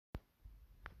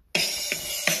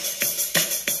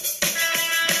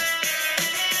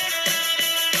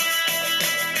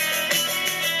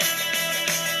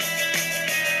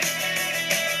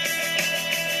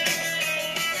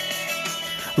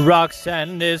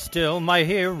Roxanne is still my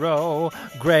hero.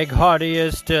 Greg Hardy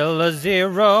is still a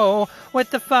zero. With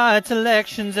the fight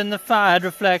selections and the fight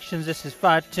reflections, this is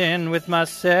fighting with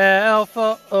myself.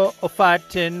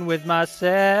 Fighting with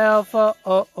myself.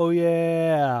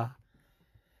 Yeah.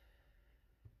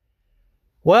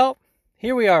 Well,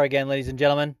 here we are again, ladies and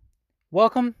gentlemen.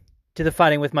 Welcome to the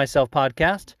Fighting with Myself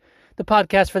podcast, the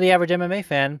podcast for the average MMA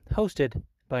fan, hosted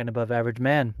by an above-average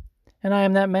man. And I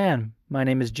am that man. My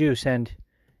name is Juice, and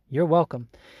you're welcome.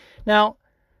 Now,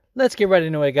 let's get right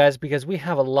into it, guys, because we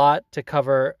have a lot to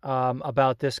cover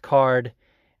about this card.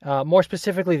 More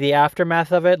specifically, the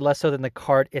aftermath of it, less so than the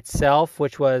card itself,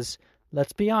 which was,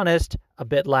 let's be honest, a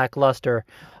bit lackluster.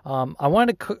 I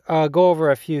wanted to go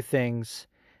over a few things,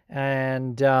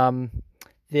 and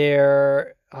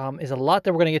there is a lot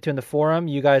that we're going to get to in the forum.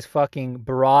 You guys fucking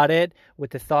brought it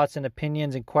with the thoughts and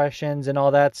opinions and questions and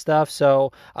all that stuff,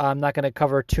 so I'm not going to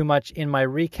cover too much in my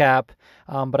recap,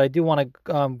 but I do want to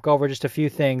go over just a few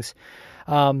things.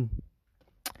 I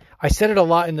said it a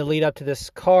lot in the lead up to this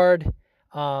card.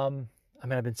 I've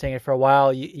been saying it for a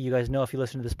while. You guys know if you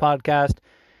listen to this podcast.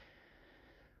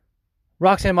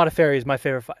 Roxanne Modafferi is my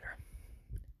favorite fighter.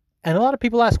 And a lot of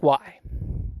people ask why.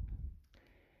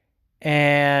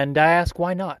 And I ask,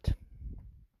 why not?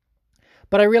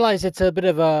 But I realize it's a bit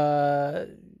of a,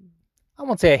 I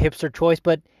won't say a hipster choice,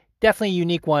 but definitely a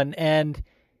unique one. And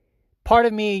part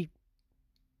of me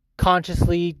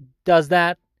consciously does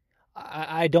that.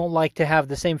 I don't like to have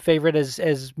the same favorite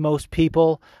as most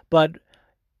people, but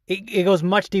it goes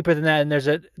much deeper than that. And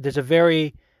there's a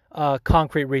very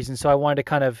concrete reason. So I wanted to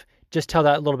kind of just tell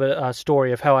that little bit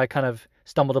story of how I kind of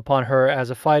stumbled upon her as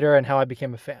a fighter and how I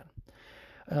became a fan.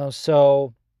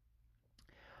 So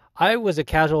I was a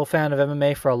casual fan of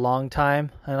MMA for a long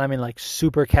time, and I mean like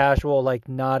super casual, like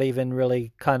not even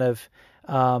really kind of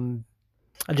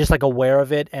just like aware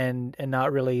of it and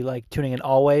not really like tuning in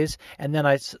always. And then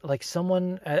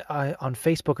someone on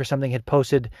Facebook or something had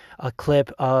posted a clip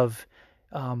of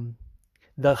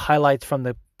the highlights from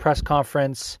the press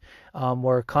conference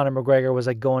where Conor McGregor was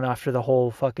like going after the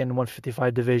whole fucking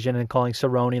 155 division and calling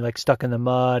Cerrone like stuck in the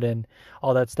mud and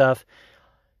all that stuff.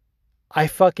 I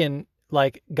fucking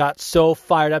like got so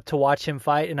fired up to watch him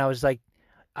fight, and I was like,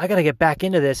 I gotta get back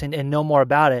into this and know more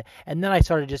about it. And then I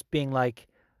started just being like,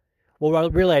 well,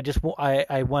 really,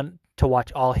 I went to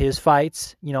watch all his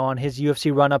fights, on his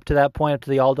UFC run up to that point, up to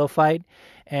the Aldo fight,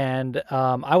 and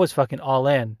I was fucking all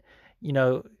in.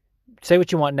 Say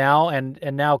what you want now, and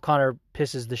now Conor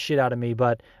pisses the shit out of me,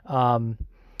 but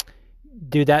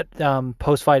dude, that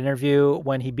post-fight interview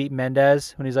when he beat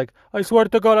Mendez, when he's like, I swear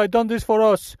to God, I done this for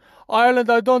us. Ireland,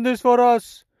 I done this for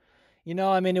us.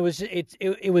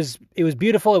 It was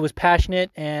beautiful. It was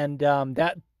passionate, and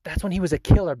that's when he was a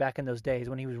killer back in those days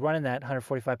when he was running that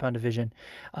 145-pound division.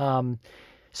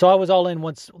 So I was all in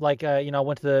once, went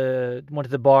to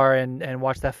the bar and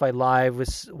watched that fight live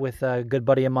with a good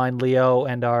buddy of mine, Leo,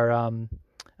 and our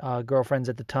girlfriends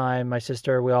at the time, my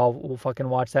sister. We all fucking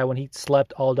watched that when he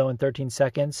slept Aldo in 13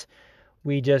 seconds.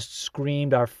 We just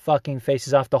screamed our fucking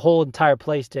faces off. The whole entire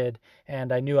place did,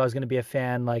 and I knew I was going to be a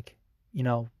fan, of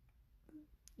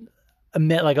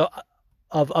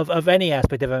any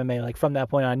aspect of MMA. Like from that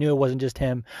point on, I knew it wasn't just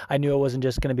him. I knew it wasn't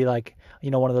just going to be like,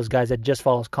 one of those guys that just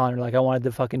follows Conor. Like I wanted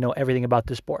to fucking know everything about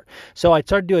the sport. So I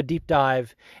started to do a deep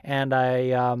dive, and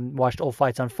I watched old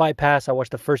fights on Fight Pass. I watched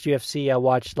the first UFC. I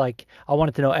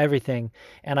wanted to know everything,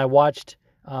 and I watched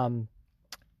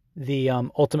the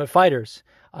Ultimate Fighters.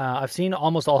 I've seen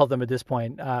almost all of them at this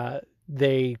point.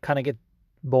 They kind of get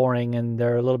boring, and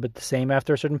they're a little bit the same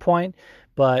after a certain point,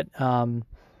 but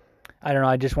I don't know,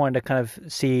 I just wanted to kind of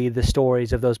see the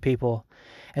stories of those people.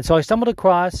 And so I stumbled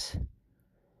across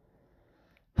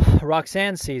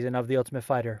Roxanne's season of The Ultimate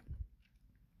Fighter.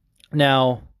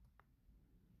 Now,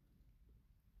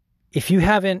 if you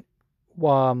haven't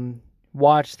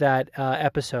watched that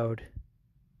episode,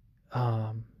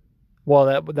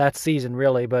 that season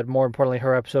really, but more importantly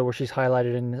her episode where she's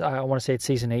highlighted in, I want to say it's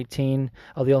season 18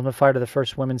 of The Ultimate Fighter, the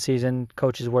first women's season.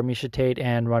 Coaches were Miesha Tate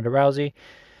and Ronda Rousey.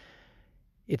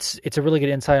 It's a really good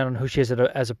insight on who she is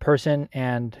as a person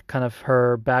and kind of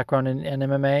her background in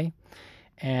MMA.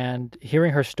 And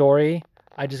hearing her story,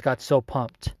 I just got so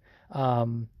pumped.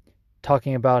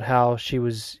 Talking about how she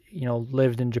was,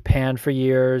 lived in Japan for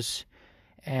years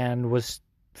and was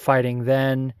fighting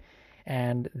then.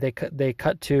 And they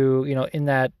cut to, in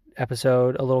that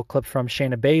episode, a little clip from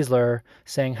Shayna Baszler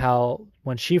saying how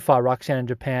when she fought Roxanne in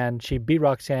Japan, she beat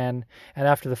Roxanne. And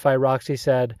after the fight, Roxy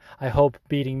said, I hope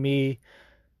beating me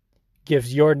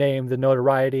gives your name the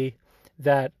notoriety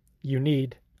that you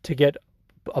need to get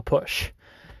a push.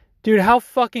 Dude, how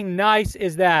fucking nice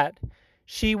is that?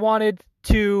 she wanted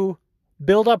to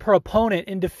build up her opponent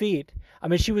in defeat. I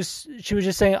mean, she was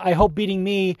just saying, "I hope beating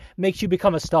me makes you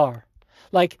become a star."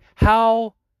 Like,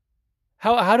 how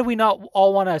do we not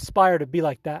all want to aspire to be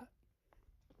like that?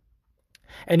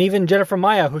 And even Jennifer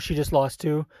Maia, who she just lost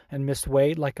to and missed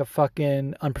weight like a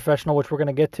fucking unprofessional, which we're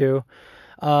gonna get to.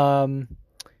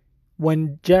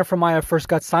 When Jennifer Maia first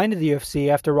got signed to the UFC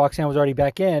after Roxanne was already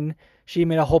back in, she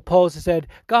made a whole post that said,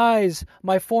 "Guys,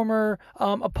 my former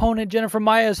opponent Jennifer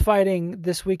Maia is fighting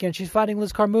this weekend. She's fighting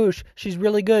Liz Carmouche. She's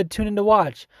really good. Tune in to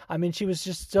watch." I mean, she was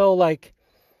just so, like,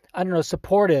 I don't know,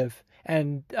 supportive,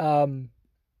 and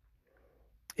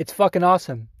it's fucking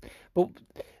awesome. But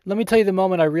let me tell you the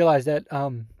moment I realized that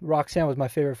Roxanne was my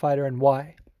favorite fighter and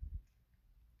why.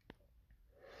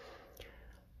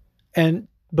 And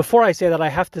before I say that, I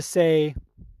have to say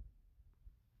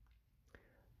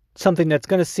something that's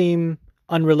going to seem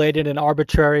unrelated and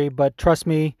arbitrary, but trust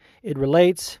me, it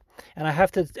relates. And I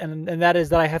have to, and that is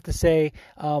that I have to say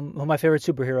who my favorite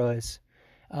superhero is.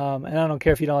 And I don't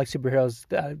care if you don't like superheroes.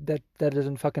 That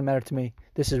doesn't fucking matter to me.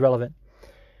 This is relevant.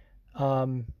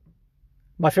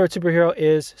 My favorite superhero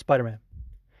is Spider-Man,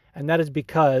 and that is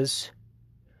because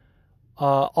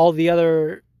all the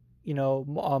other,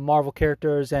 Marvel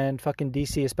characters and fucking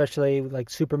DC, especially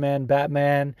like Superman,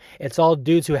 Batman, it's all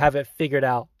dudes who have it figured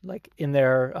out, like in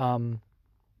their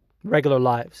regular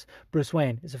lives. Bruce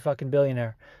Wayne is a fucking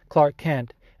billionaire. Clark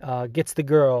Kent gets the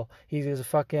girl. He's a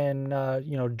fucking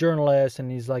journalist,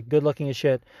 and he's like good looking as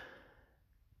shit.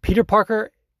 Peter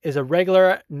Parker is a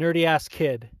regular nerdy ass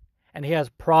kid, and he has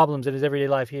problems in his everyday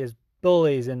life. He has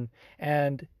bullies,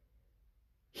 and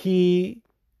he,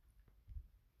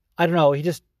 I don't know,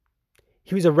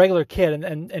 he was a regular kid,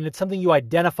 and it's something you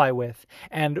identify with.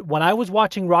 And when I was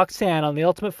watching Roxanne on The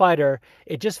Ultimate Fighter,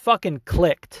 it just fucking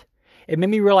clicked. It made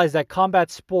me realize that combat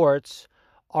sports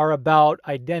are about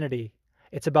identity.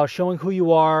 It's about showing who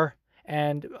you are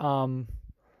and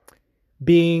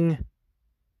being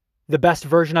the best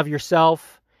version of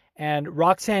yourself. And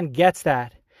Roxanne gets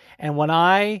that. And when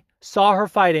I saw her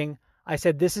fighting, I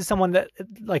said, this is someone that,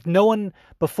 like, no one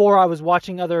before I was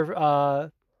watching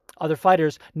other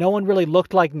fighters, no one really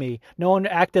looked like me. No one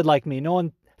acted like me. No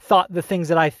one thought the things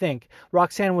that I think.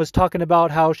 Roxanne was talking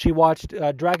about how she watched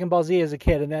Dragon Ball Z as a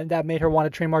kid, and then that made her want to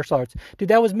train martial arts. Dude,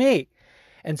 that was me.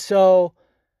 And so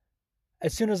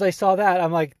as soon as I saw that,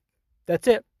 I'm like, that's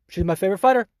it. She's my favorite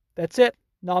fighter. That's it.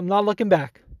 No, I'm not looking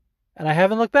back. And I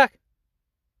haven't looked back.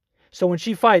 So when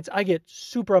she fights, I get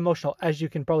super emotional, as you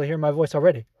can probably hear my voice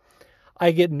already.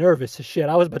 I get nervous as shit.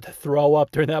 I was about to throw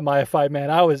up during that Maia fight, man.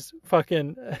 I was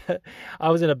I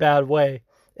was in a bad way.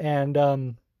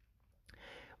 And,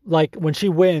 like, when she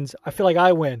wins, I feel like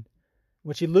I win.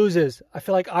 When she loses, I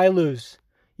feel like I lose,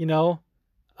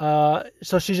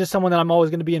 So she's just someone that I'm always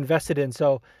going to be invested in.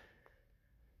 So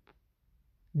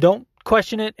don't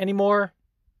question it anymore.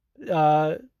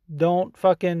 Don't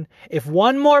fucking... If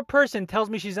one more person tells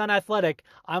me she's unathletic,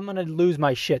 I'm going to lose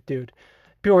my shit, dude.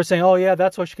 People were saying, "Oh yeah,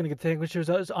 that's why she's going to get taken when she was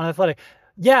unathletic."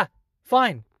 Yeah,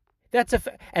 fine.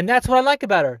 And that's what I like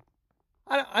about her.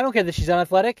 I don't care that she's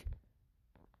unathletic.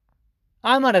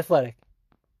 I'm unathletic.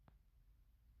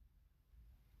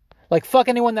 Like, fuck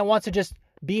anyone that wants to just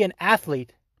be an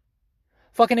athlete.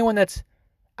 Fuck anyone that's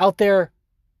out there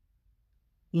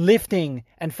lifting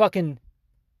and fucking,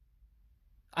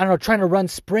 I don't know, trying to run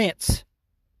sprints.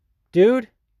 Dude.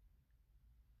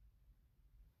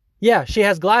 Yeah, she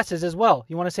has glasses as well.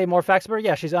 You want to say more facts about her?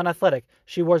 Yeah, she's unathletic.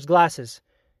 She wears glasses.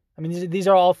 I mean, these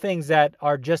are all things that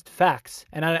are just facts,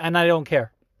 and I don't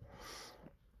care.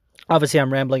 Obviously,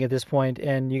 I'm rambling at this point,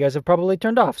 and you guys have probably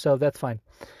turned off, so that's fine.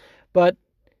 But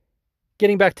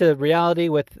getting back to reality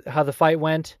with how the fight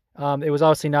went, it was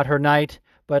obviously not her night,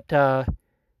 but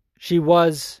she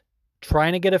was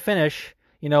trying to get a finish.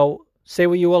 Say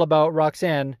what you will about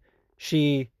Roxanne,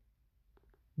 she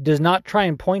does not try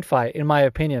and point fight, in my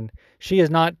opinion. She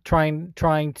is not trying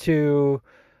to,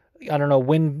 I don't know,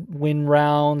 win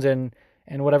rounds and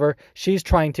whatever. She's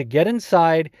trying to get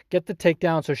inside, get the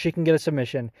takedown so she can get a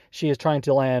submission. She is trying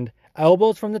to land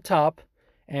elbows from the top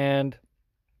and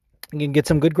get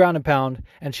some good ground and pound,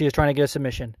 and she is trying to get a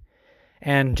submission.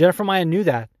 And Jennifer Maia knew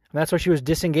that. And that's why she was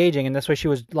disengaging, and that's why she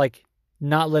was, like,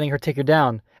 not letting her take her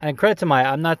down. And credit to Maia.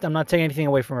 I'm not taking anything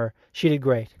away from her. She did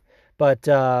great. But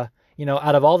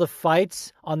out of all the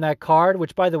fights on that card,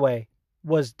 which, by the way,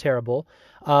 was terrible,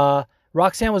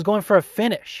 Roxanne was going for a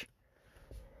finish.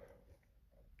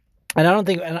 And I don't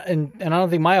think, and I don't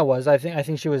think Maia was. I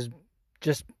think she was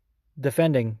just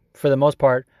defending for the most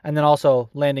part, and then also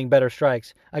landing better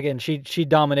strikes. Again, she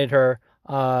dominated her.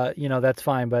 That's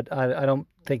fine, but I don't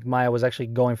think Maia was actually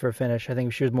going for a finish. I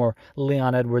think she was more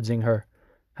Leon Edwardsing her.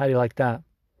 How do you like that?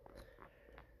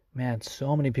 Man,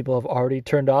 so many people have already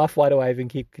turned off. Why do I even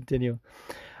continue?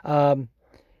 Um,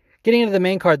 Getting into the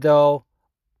main card, though,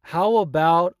 how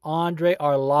about Andrei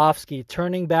Arlovsky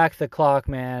turning back the clock,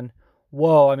 man?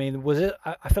 Whoa, I mean, was it?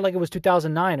 I feel like it was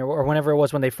 2009 or whenever it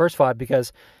was when they first fought,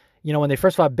 because, when they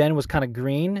first fought, Ben was kind of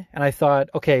green, and I thought,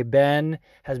 okay, Ben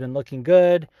has been looking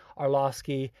good.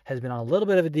 Arlovsky has been on a little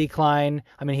bit of a decline.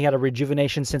 I mean, he had a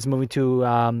rejuvenation since moving to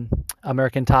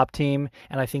American Top Team,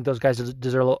 and I think those guys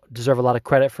deserve a lot of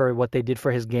credit for what they did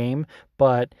for his game,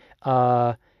 but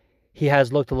he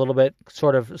has looked a little bit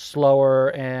sort of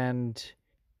slower and,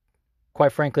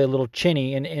 quite frankly, a little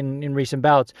chinny in recent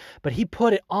bouts. But he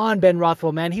put it on Ben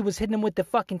Rothwell, man. He was hitting him with the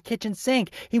fucking kitchen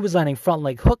sink. He was landing front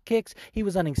leg hook kicks. He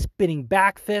was landing spinning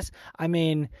back fists. I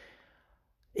mean,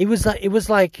 it was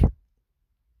like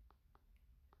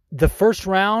the first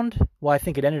round. Well, I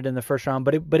think it ended in the first round,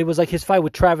 but it was like his fight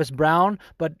with Travis Brown,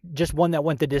 but just one that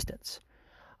went the distance.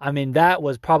 I mean, that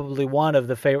was probably one of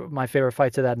my favorite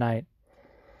fights of that night.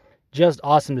 Just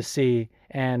awesome to see.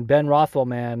 And Ben Rothwell,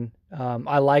 man,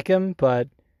 I like him, but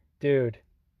dude,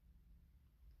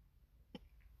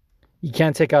 you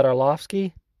can't take out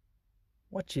Arlovsky.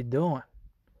 What you doing?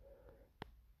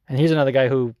 And here's another guy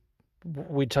who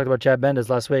we talked about, Chad Mendes,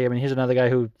 last week. I mean, here's another guy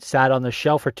who sat on the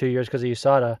shelf for 2 years because of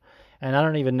USADA, and I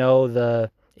don't even know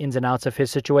the ins and outs of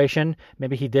his situation.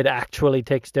 Maybe he did actually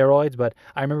take steroids, but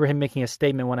I remember him making a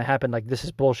statement when it happened, like, this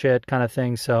is bullshit kind of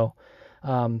thing. So,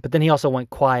 but then he also went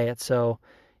quiet. So,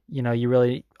 you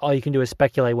really, all you can do is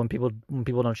speculate when people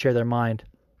don't share their mind.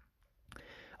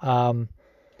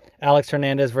 Alex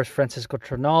Hernandez versus Francisco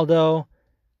Trinaldo.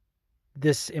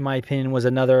 This, in my opinion, was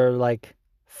another like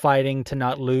fighting to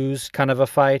not lose kind of a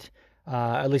fight.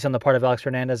 At least on the part of Alex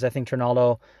Hernandez, I think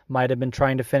Trinaldo might have been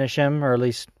trying to finish him or at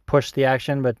least push the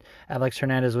action, but Alex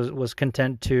Hernandez was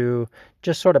content to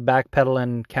just sort of backpedal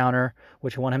and counter,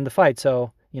 which won him the fight.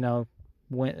 So,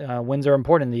 wins are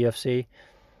important in the UFC.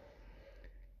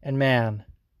 And man,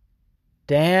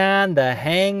 Dan the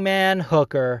Hangman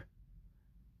Hooker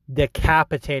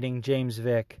decapitating James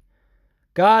Vick.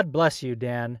 God bless you,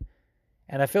 Dan.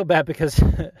 And I feel bad because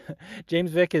James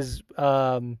Vick is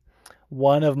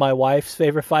one of my wife's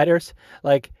favorite fighters.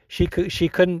 Like, she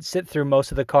couldn't sit through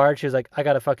most of the card. She was like, I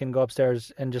gotta fucking go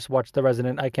upstairs and just watch The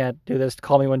Resident. I can't do this.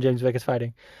 Call me when James Vick is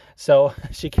fighting. So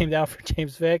she came down for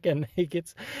James Vick, and he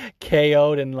gets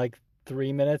KO'd in like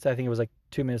 3 minutes. I think it was like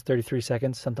 2 minutes 33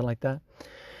 seconds, something like that.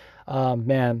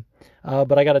 Man.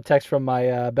 But I got a text from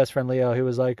my best friend Leo. He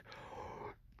was like,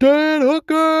 Dan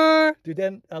Hooker!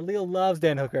 Dude, Leo loves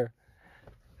Dan Hooker.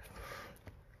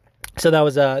 So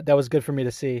that was good for me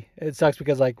to see. It sucks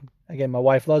because, like, again, my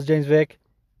wife loves James Vick,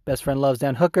 best friend loves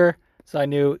Dan Hooker, so I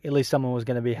knew at least someone was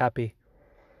going to be happy.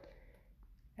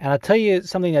 And I'll tell you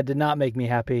something that did not make me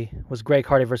happy was Greg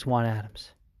Hardy versus Juan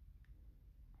Adams.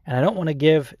 And I don't want to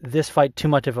give this fight too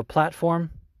much of a platform,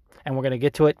 and we're going to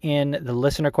get to it in the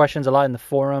listener questions a lot in the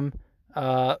forum.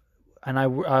 And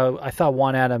I thought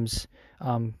Juan Adams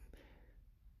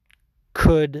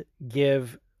could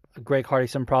give Greg Hardy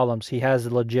some problems. He has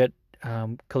a legit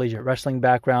collegiate wrestling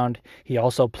background. He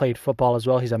also played football as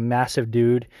well. He's a massive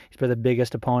dude. He's been the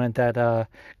biggest opponent that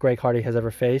Greg Hardy has ever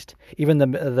faced. Even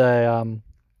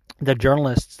the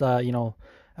journalists,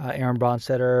 Aaron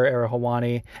Bronstetter, Ara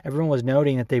Hawani, everyone was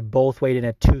noting that they both weighed in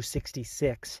at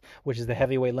 266, which is the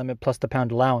heavyweight limit plus the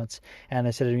pound allowance. And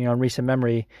they said, in recent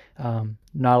memory,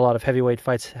 not a lot of heavyweight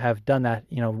fights have done that,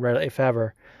 rarely, if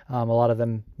ever. A lot of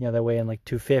them, they weigh in like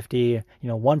 250.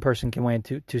 One person can weigh in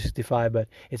 265, but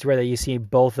it's rare that you see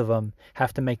both of them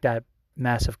have to make that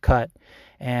massive cut.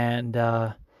 And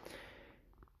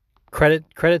credit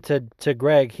to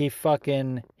Greg, he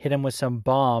fucking hit him with some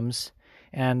bombs,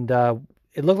 and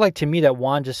it looked like to me that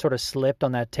Juan just sort of slipped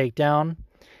on that takedown,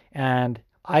 and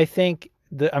I think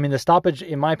the stoppage,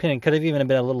 in my opinion, could have even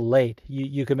been a little late.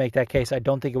 You could make that case. I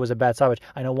don't think it was a bad stoppage.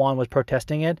 I know Juan was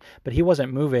protesting it, but he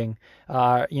wasn't moving,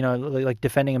 like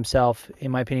defending himself.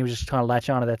 In my opinion, he was just trying to latch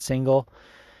onto that single.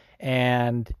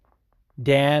 And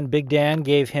Big Dan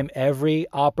gave him every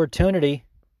opportunity.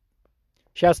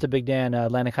 Shouts to Big Dan,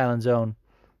 Atlantic Highland Zone.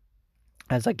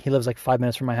 And it's like he lives like 5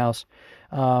 minutes from my house.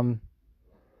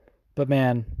 But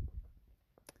man,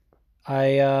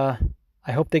 I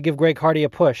hope they give Greg Hardy a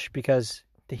push, because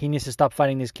he needs to stop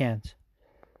fighting these cans.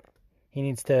 He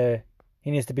needs to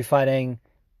be fighting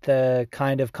the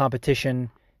kind of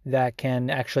competition that can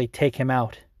actually take him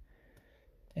out,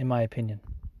 in my opinion.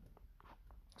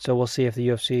 So we'll see if the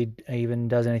UFC even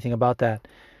does anything about that.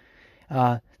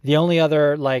 The only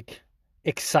other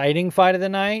exciting fight of the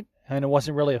night, and it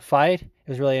wasn't really a fight, it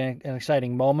was really an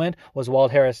exciting moment, was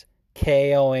Walt Harris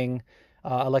KOing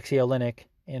Alexei Oleinik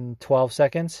in 12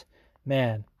 seconds.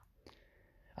 Man,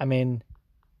 I mean,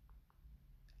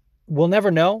 we'll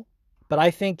never know, but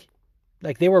I think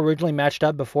like they were originally matched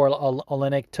up before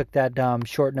Oleinik took that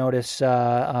short notice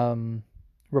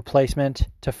replacement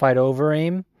to fight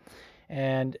Overeem,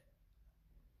 and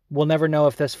we'll never know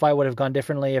if this fight would have gone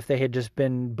differently if they had just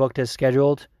been booked as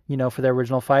scheduled, for their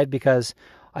original fight, because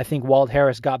I think Walt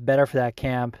Harris got better for that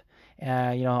camp.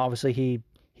 Obviously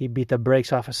he beat the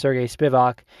brakes off of Sergey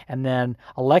Spivak, and then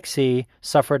Alexei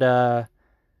suffered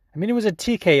it was a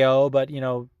TKO, but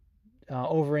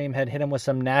Overeem had hit him with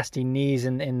some nasty knees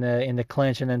in the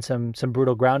clinch, and then some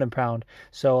brutal ground and pound.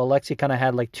 So Alexei kind of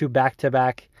had like 2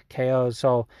 back-to-back KOs.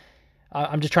 So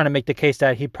I'm just trying to make the case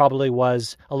that he probably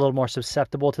was a little more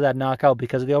susceptible to that knockout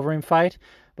because of the Overeem fight.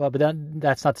 But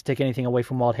that's not to take anything away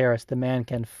from Walt Harris. The man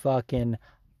can fucking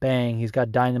bang. He's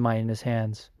got dynamite in his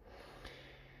hands.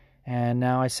 And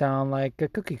now I sound like a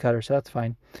cookie cutter, so that's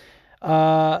fine.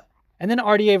 And then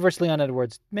RDA versus Leon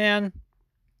Edwards. Man,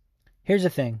 here's the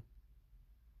thing.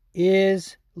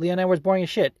 Is Leon Edwards boring as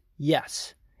shit?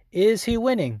 Yes. Is he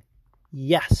winning?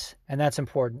 Yes. And that's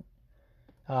important.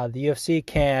 The UFC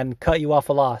can cut you off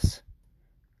a loss.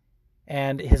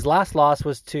 And his last loss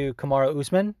was to Kamaru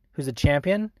Usman, who's a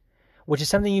champion, which is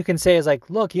something you can say is like,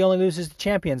 look, he only loses to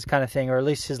champions kind of thing, or at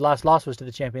least his last loss was to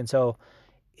the champion, so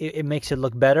it makes it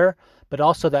look better, but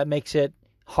also that makes it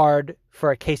hard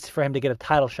for a case for him to get a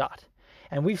title shot.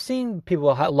 And we've seen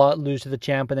people lose to the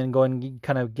champ and then go and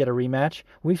kind of get a rematch.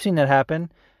 We've seen that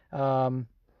happen. But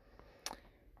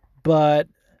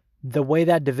the way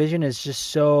that division is just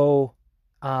so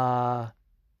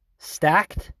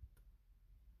stacked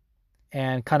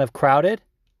and kind of crowded,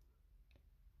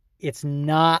 it's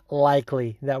not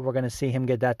likely that we're going to see him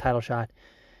get that title shot.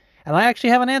 And I actually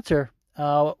have an answer,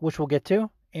 which we'll get to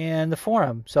in the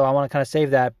forum. So I want to kind of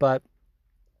save that. But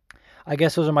I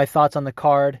guess those are my thoughts on the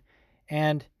card.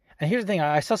 And here's the thing.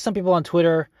 I saw some people on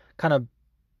Twitter kind of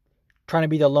trying to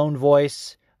be the lone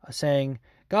voice, saying,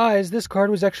 guys, this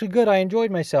card was actually good. I enjoyed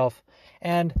myself.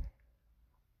 And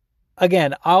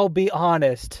again, I'll be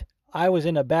honest. I was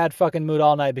in a bad fucking mood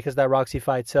all night because of that Roxy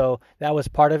fight. So that was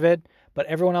part of it. But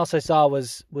everyone else I saw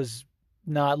was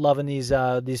not loving these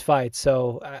fights.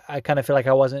 So I kind of feel like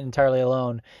I wasn't entirely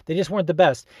alone. They just weren't the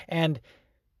best. And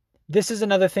this is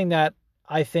another thing that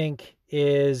I think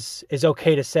is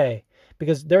okay to say.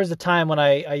 Because there was a time when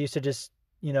I used to just,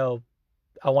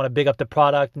 I want to big up the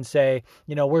product and say,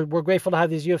 we're grateful to have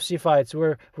these UFC fights.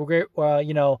 We're great.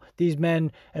 These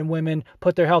men and women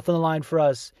put their health on the line for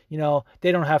us.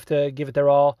 They don't have to give it their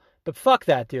all. But fuck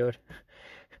that, dude.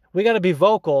 We got to be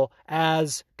vocal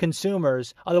as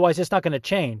consumers. Otherwise, it's not going to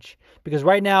change. Because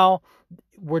right now,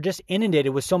 we're just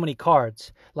inundated with so many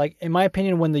cards. Like, in my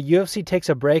opinion, when the UFC takes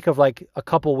a break of like a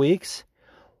couple weeks,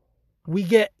 we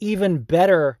get even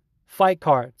better fight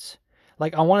cards.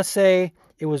 Like, I want to say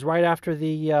it was right after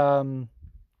the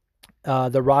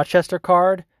Rochester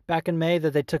card back in May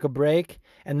that they took a break,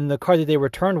 and then the card that they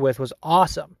returned with was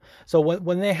awesome. So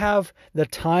when they have the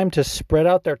time to spread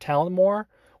out their talent more,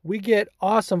 we get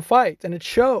awesome fights, and it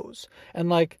shows. And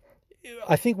like,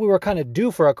 I think we were kind of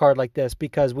due for a card like this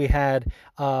because we had,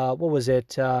 UFC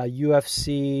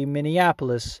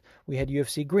Minneapolis, we had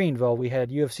UFC Greenville, we had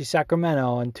UFC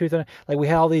Sacramento, and we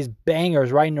had all these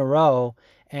bangers right in a row,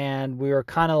 and we were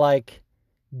kind of like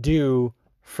due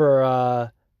for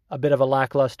a bit of a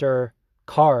lackluster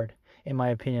card, in my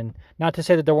opinion. Not to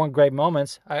say that there weren't great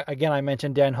moments. I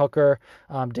mentioned Dan Hooker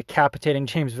decapitating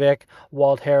James Vick,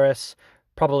 Walt Harris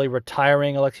probably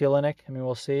retiring Alexei Oleinik. I mean,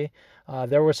 we'll see.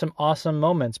 There were some awesome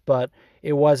moments, but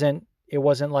it wasn't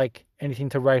like anything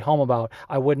to write home about.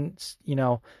 I wouldn't,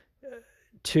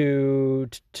 to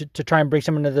try and bring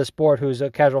someone to the sport who's a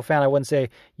casual fan, I wouldn't say,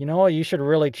 you should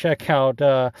really check out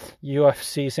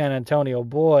UFC San Antonio.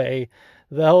 Boy,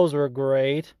 those were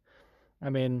great. I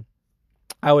mean,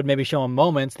 I would maybe show him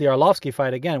moments. The Arlovsky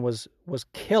fight, again, was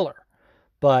killer.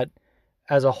 But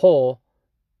as a whole,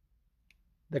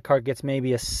 the card gets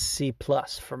maybe a C+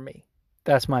 for me.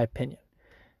 That's my opinion.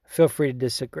 Feel free to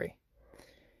disagree.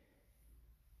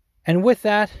 And with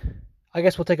that, I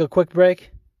guess we'll take a quick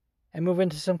break and move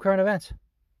into some current events.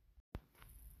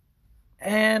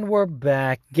 And we're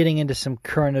back, getting into some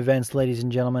current events, ladies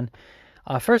and gentlemen.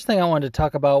 First thing I wanted to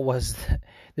talk about was,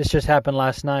 this just happened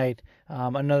last night.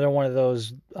 Another one of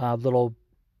those little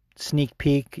sneak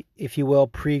peek, if you will,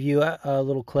 preview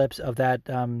little clips of that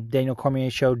Daniel Cormier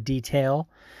show, Detail.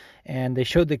 And they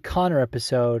showed the Conor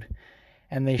episode,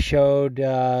 and they showed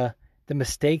the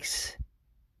mistakes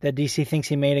that DC thinks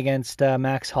he made against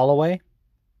Max Holloway.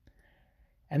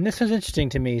 And this was interesting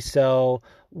to me. So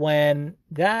when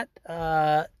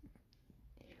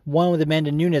one with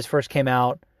Amanda Nunes first came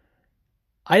out,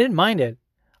 I didn't mind it.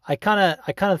 I kind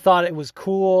of thought it was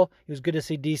cool. It was good to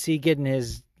see DC getting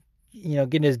his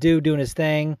due, doing his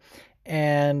thing.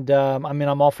 And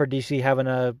I'm all for DC having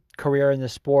a career in the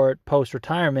sport post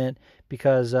retirement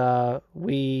because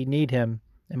we need him,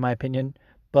 in my opinion.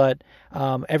 But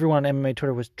everyone on MMA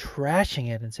Twitter was trashing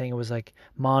it and saying it was like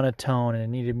monotone and it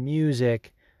needed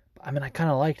music. I mean, I kind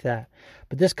of liked that.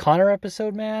 But this Conor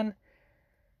episode, man,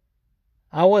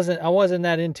 I wasn't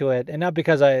that into it, and not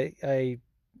because I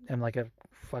am like a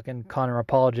fucking Conor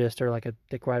apologist or like a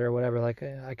dick rider or whatever. Like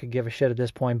I could give a shit at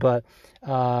this point, but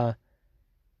I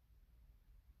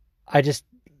just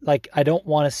I don't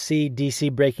want to see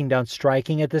DC breaking down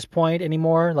striking at this point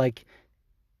anymore. Like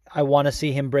I want to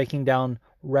see him breaking down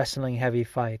wrestling heavy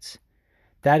fights.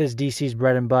 That is DC's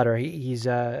bread and butter. He's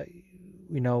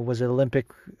was an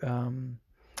Olympic.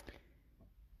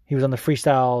 He was on the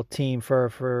freestyle team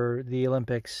for the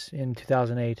Olympics in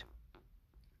 2008.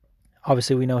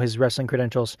 Obviously, we know his wrestling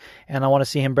credentials, and I want to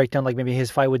see him break down like maybe his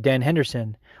fight with Dan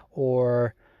Henderson,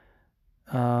 or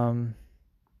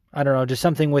I don't know, just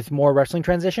something with more wrestling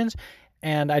transitions.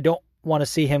 And I don't want to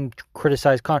see him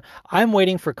criticize Conor. I'm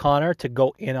waiting for Conor to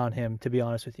go in on him, to be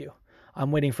honest with you.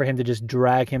 I'm waiting for him to just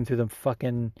drag him through the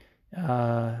fucking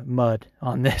mud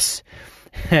on this.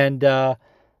 And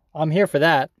I'm here for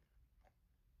that.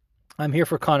 I'm here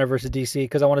for Conor versus DC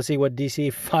because I want to see what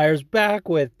DC fires back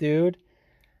with, dude.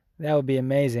 That would be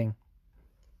amazing.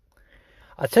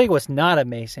 I'll tell you what's not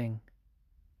amazing.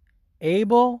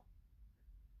 Abel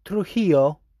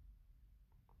Trujillo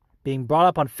being brought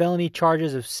up on felony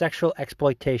charges of sexual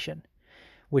exploitation,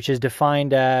 which is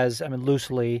defined as,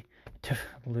 loosely,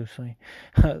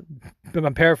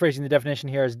 I'm paraphrasing the definition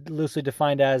here, is loosely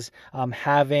defined as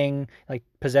having,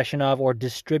 possession of or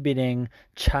distributing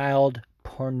child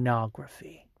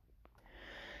pornography.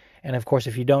 And of course,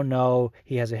 if you don't know,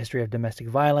 he has a history of domestic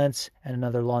violence and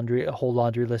a whole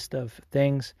laundry list of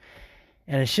things.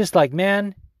 And it's just like,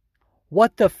 man,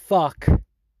 what the fuck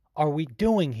are we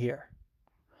doing here?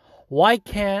 Why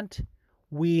can't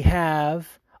we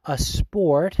have a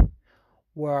sport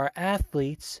where our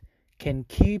athletes can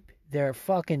keep their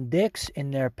fucking dicks in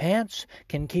their pants,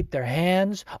 can keep their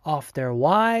hands off their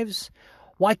wives?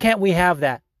 Why can't we have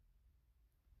that?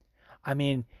 I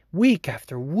mean, week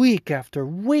after week after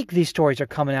week, these stories are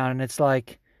coming out, and it's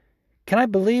like, can I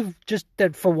believe just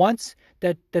that for once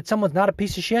that someone's not a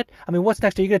piece of shit? I mean, what's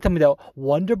next? Are you going to tell me that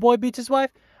Wonder Boy beats his wife?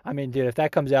 I mean, dude, if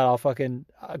that comes out,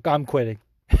 I'm quitting.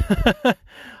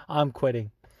 I'm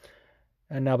quitting.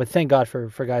 And no, but thank God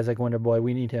for guys like Wonder Boy.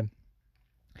 We need him.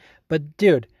 But,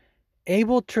 dude,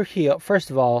 Abel Trujillo, first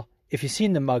of all, if you've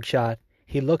seen the mugshot,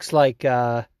 he looks like...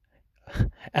 and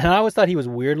I always thought he was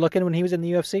weird looking when he was in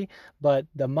the UFC, but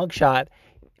the mugshot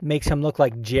makes him look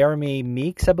like Jeremy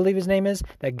Meeks, I believe his name is.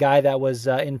 That guy that was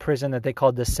in prison that they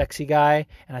called the sexy guy,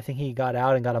 and I think he got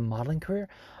out and got a modeling career.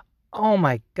 Oh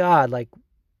my God,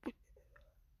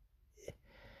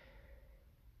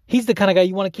 he's the kind of guy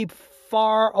you want to keep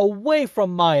far away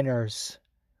from minors.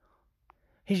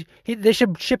 They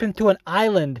should ship him to an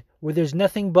island where there's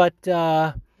nothing but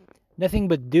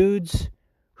dudes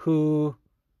who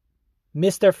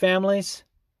miss their families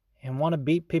and want to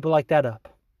beat people like that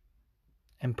up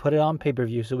and put it on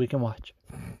pay-per-view so we can watch.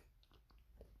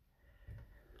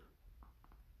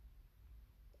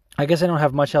 I guess I don't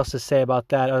have much else to say about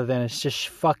that other than it's just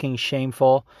fucking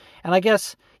shameful. And I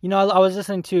guess, I was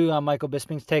listening to Michael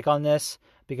Bisping's take on this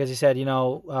because he said, we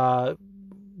don't,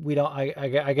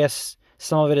 I guess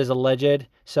some of it is alleged,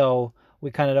 so we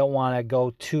kind of don't want to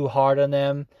go too hard on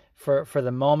them for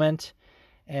the moment.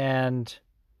 And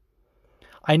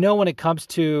I know when it comes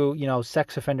to,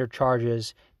 sex offender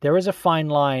charges, there is a fine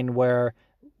line where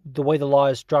the way the law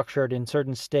is structured in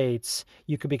certain states,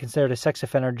 you could be considered a sex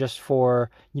offender just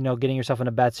for, getting yourself in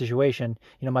a bad situation.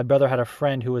 My brother had a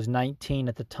friend who was 19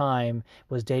 at the time,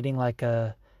 was dating like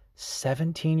a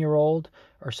 17-year-old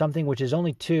or something, which is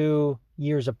only 2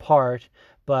 years apart,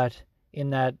 but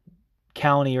in that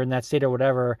county or in that state or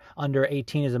whatever, under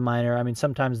 18 is a minor. I mean,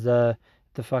 sometimes the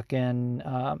fucking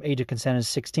age of consent is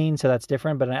 16, so that's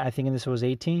different, but I think in this was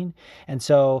 18. And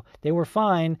so they were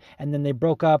fine, and then they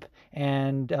broke up,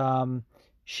 and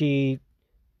she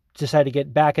decided to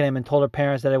get back at him and told her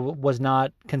parents that it was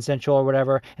not consensual or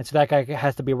whatever, and so that guy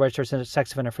has to be a registered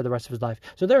sex offender for the rest of his life.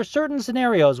 So there are certain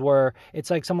scenarios where it's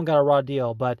like someone got a raw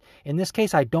deal, but in this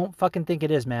case, I don't fucking think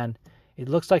it is, man. It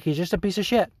looks like he's just a piece of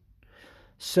shit.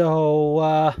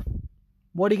 So,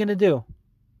 what are you going to do?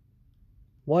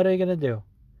 What are you going to do?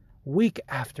 Week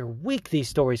after week, these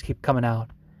stories keep coming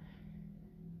out.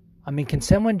 I mean, can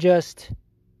someone just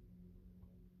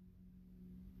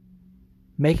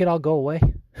make it all go away.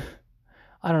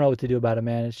 I don't know what to do about it,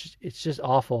 man. It's just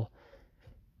awful.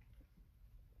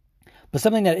 But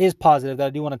something that is positive that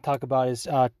I do want to talk about is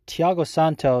Thiago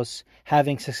Santos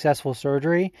having successful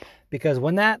surgery, because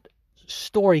when that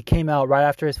story came out right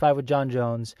after his fight with John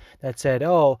Jones that said,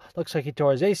 oh, looks like he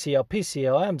tore his ACL,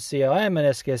 PCL, MCL, and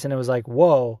meniscus, and it was like,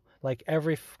 whoa, like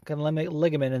every fucking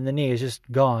ligament in the knee is just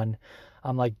gone.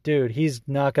 I'm like, dude, he's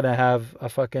not going to have a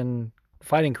fucking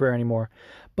fighting career anymore.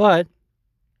 But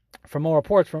from more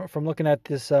reports, from looking at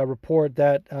this report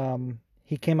that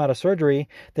he came out of surgery,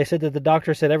 they said that the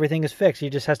doctor said everything is fixed. He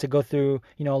just has to go through,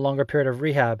 a longer period of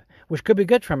rehab, which could be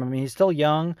good for him. I mean, he's still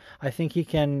young. I think he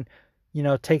can,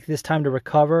 take this time to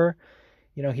recover.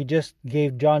 He just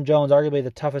gave John Jones arguably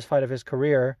the toughest fight of his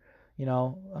career,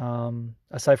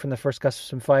 aside from the first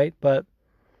Gustafsson fight. But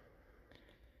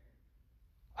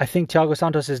I think Thiago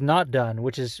Santos is not done,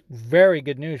 which is very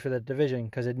good news for the division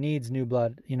because it needs new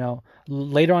blood.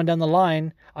 Later on down the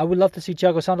line, I would love to see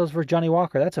Thiago Santos versus Johnny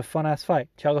Walker. That's a fun-ass fight.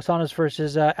 Thiago Santos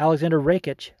versus Alexander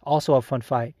Rakic, also a fun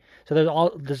fight. So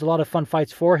there's a lot of fun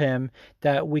fights for him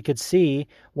that we could see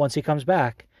once he comes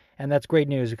back. And that's great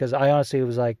news because I honestly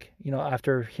was like,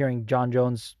 after hearing John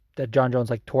Jones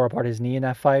like tore apart his knee in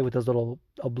that fight with those little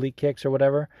oblique kicks or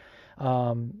whatever,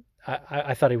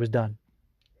 I thought he was done.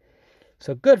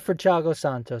 So good for Thiago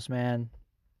Santos, man.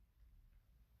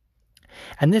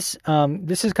 And this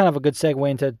is kind of a good segue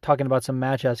into talking about some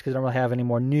matchups because I don't really have any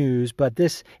more news. But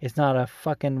this is not a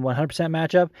fucking 100%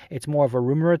 matchup. It's more of a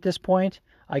rumor at this point,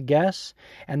 I guess.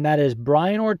 And that is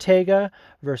Brian Ortega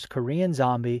versus Korean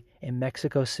Zombie in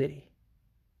Mexico City.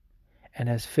 And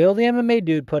as Phil the MMA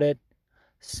dude put it,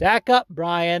 sack up,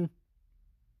 Brian.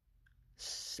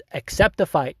 Accept the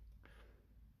fight.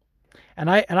 And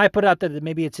I put out that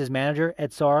maybe it's his manager,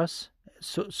 Ed Soares.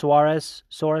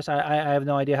 I have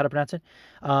no idea how to pronounce it.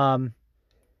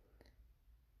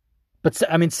 But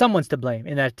I mean, someone's to blame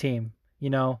in that team,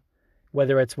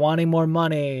 whether it's wanting more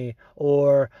money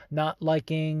or not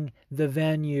liking the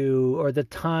venue or the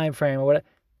time frame or whatever.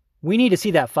 We need to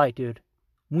see that fight, dude.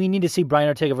 We need to see Brian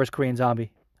Ortega versus Korean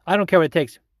Zombie. I don't care what it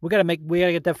takes. We gotta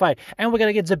get that fight, and we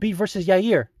gotta get Zabit versus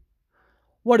Yair.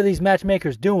 What are these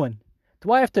matchmakers doing?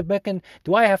 Do I have to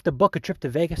book a trip to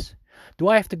Vegas? Do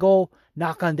I have to go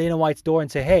knock on Dana White's door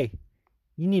and say, hey,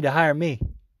 you need to hire me.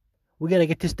 We got to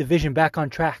get this division back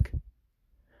on track.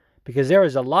 Because there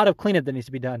is a lot of cleanup that needs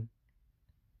to be done.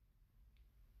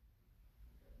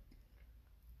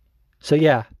 So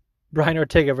yeah, Brian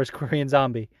Ortega versus Korean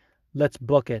Zombie. Let's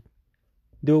book it.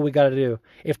 Do what we got to do.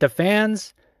 If the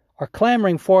fans are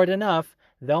clamoring for it enough,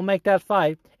 they'll make that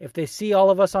fight. If they see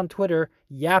all of us on Twitter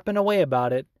yapping away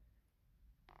about it,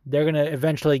 they're going to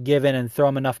eventually give in and throw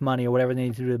them enough money or whatever they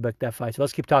need to do to book that fight. So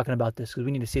let's keep talking about this because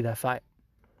we need to see that fight.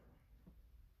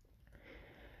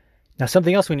 Now,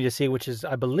 something else we need to see, which is,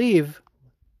 I believe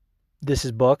this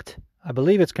is booked. I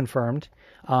believe it's confirmed.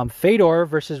 Fedor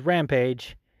versus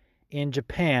Rampage in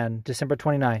Japan, December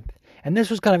 29th. And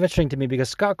this was kind of interesting to me because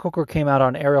Scott Coker came out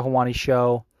on Ariel Helwani's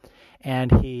show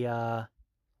and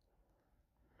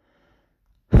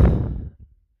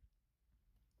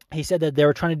he said that they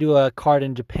were trying to do a card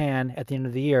in Japan at the end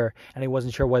of the year, and he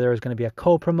wasn't sure whether it was going to be a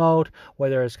co-promote,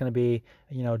 whether it's going to be,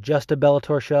 just a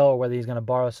Bellator show, or whether he's going to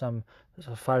borrow some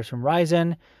fighters from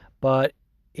Ryzen. But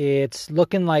it's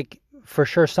looking like for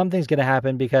sure something's going to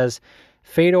happen because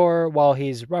Fedor, while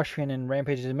he's Russian and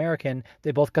Rampage is American,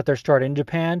 they both got their start in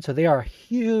Japan, so they are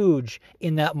huge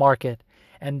in that market.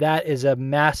 And that is a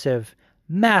massive,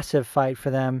 massive fight for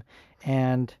them.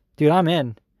 And, dude, I'm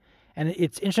in. And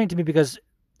it's interesting to me because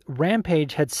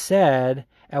Rampage had said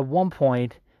at one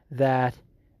point that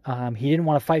he didn't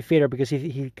want to fight Fedor because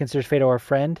he considers Fedor a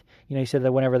friend. He said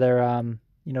that whenever they're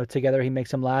together, he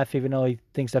makes him laugh, even though he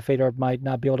thinks that Fedor might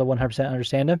not be able to 100%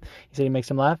 understand him. He said he makes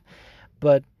him laugh.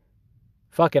 But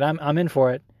fuck it, I'm in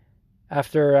for it.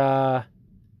 After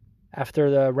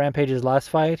the Rampage's last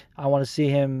fight, I want to see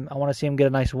him get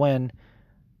a nice win.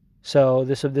 So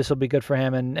this will be good for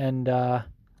him and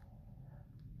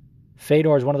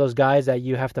Fedor is one of those guys that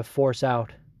you have to force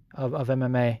out of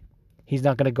MMA. He's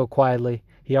not going to go quietly.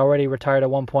 He already retired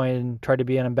at one point and tried to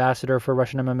be an ambassador for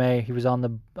Russian MMA. He was on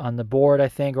the board, I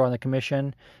think, or on the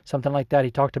commission, something like that.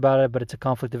 He talked about it, but it's a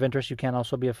conflict of interest. You can't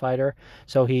also be a fighter.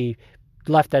 So he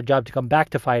left that job to come back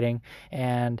to fighting.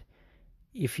 And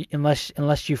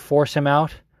unless you force him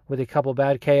out with a couple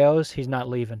bad KOs, he's not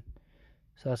leaving.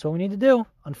 So that's what we need to do,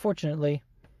 unfortunately.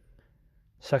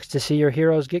 Sucks to see your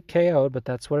heroes get KO'd, but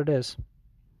that's what it is.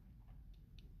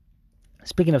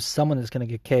 Speaking of someone that's going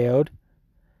to get KO'd,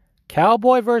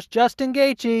 Cowboy versus Justin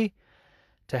Gaethje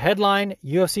to headline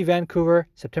UFC Vancouver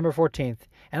September 14th.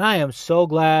 And I am so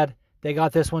glad they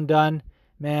got this one done.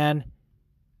 Man,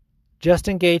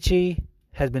 Justin Gaethje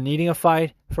has been needing a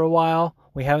fight for a while.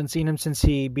 We haven't seen him since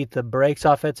he beat the brakes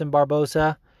off Edson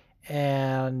Barboza.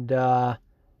 And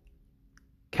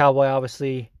Cowboy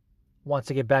obviously wants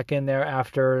to get back in there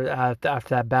after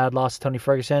that bad loss to Tony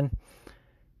Ferguson.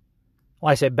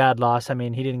 Well, I say bad loss. I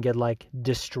mean, he didn't get, like,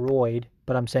 destroyed.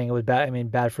 But I'm saying it was bad. I mean,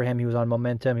 bad for him. He was on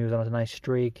momentum. He was on a nice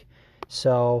streak.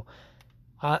 So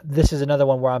this is another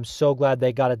one where I'm so glad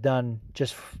they got it done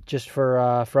just for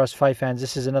us fight fans.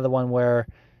 This is another one where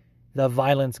the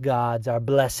violence gods are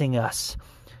blessing us.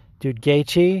 Dude,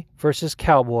 Gaethje versus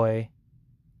Cowboy.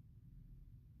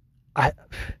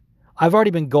 I've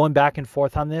already been going back and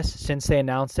forth on this since they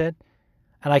announced it,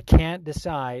 and I can't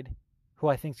decide who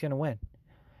I think's going to win.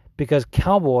 Because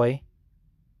Cowboy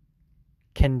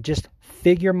can just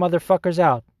figure motherfuckers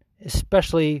out,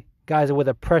 especially guys with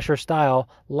a pressure style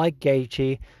like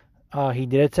Gaethje. He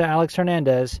did it to Alex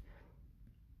Hernandez.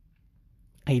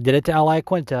 He did it to Al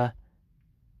Iaquinta.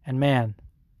 And man,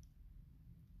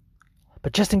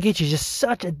 but Justin Gaethje is just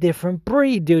such a different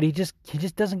breed, dude. He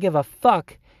just doesn't give a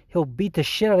fuck. He'll beat the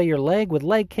shit out of your leg with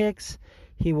leg kicks.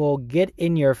 He will get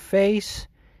in your face,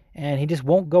 and he just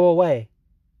won't go away.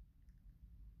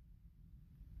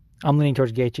 I'm leaning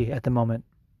towards Gaethje at the moment.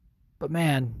 But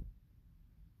man,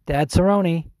 Dad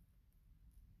Cerrone.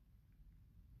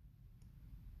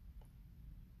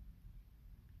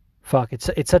 Fuck, it's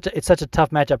such a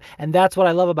tough matchup, and that's what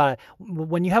I love about it.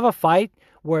 When you have a fight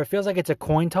where it feels like it's a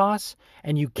coin toss,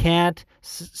 and you can't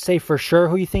say for sure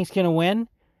who you think's gonna win,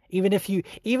 even if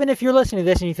you're listening to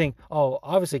this and you think, oh,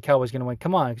 obviously Cowboy's gonna win.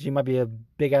 Come on, because you might be a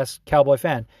big ass Cowboy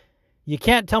fan. You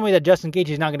can't tell me that Justin Gaethje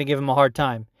is not gonna give him a hard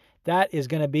time. That is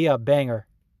gonna be a banger.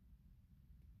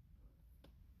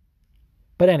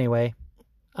 But anyway,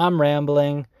 I'm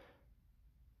rambling.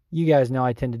 You guys know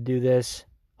I tend to do this.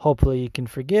 Hopefully you can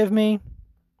forgive me.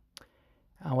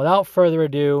 And without further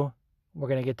ado, we're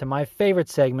going to get to my favorite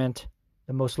segment,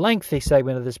 the most lengthy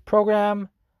segment of this program,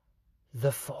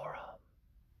 the forum.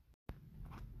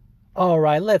 All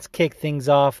right, let's kick things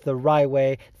off the right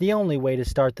way, the only way to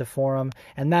start the forum,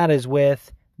 and that is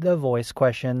with the voice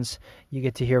questions. You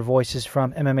get to hear voices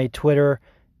from MMA Twitter,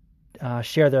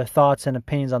 share their thoughts and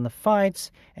opinions on the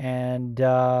fights, and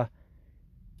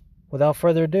without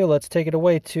further ado, let's take it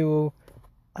away to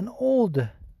an old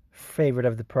favorite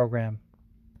of the program.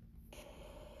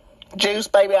 Juice,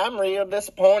 baby, I'm real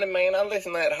disappointed, man. I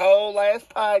listened to that whole last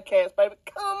podcast, baby.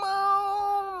 Come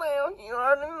on now. You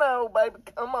already know, baby.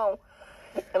 Come on.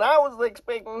 And I was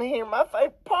expecting to hear my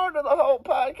favorite part of the whole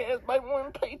podcast, baby,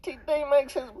 when PTD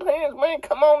makes his appearance. Man,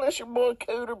 come on. This your boy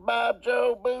Cooter, Bob,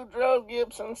 Joe, Boudreaux,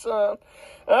 Gibson's son.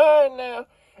 All right, now.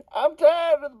 I'm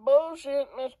tired of the bullshit,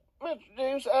 Mr.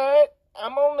 Juice. All right.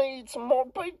 I'm going to need some more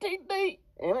PTD.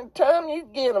 Anytime you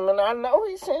get him, and I know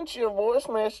he sent you a voice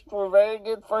message. We're very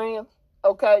good friends,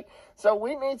 okay? So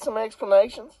we need some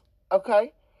explanations,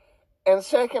 okay? And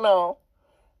second off,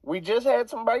 we just had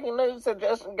some breaking news that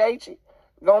Justin Gaethje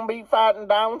going to be fighting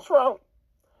Donald Cerrone.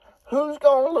 Who's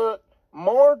going to look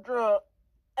more drunk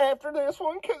after this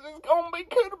one? Because it's going to be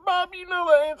Cooter Bob. You know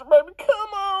the answer, baby.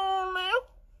 Come on now.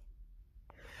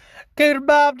 Cooter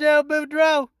Bob, Joe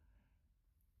Boudreaux.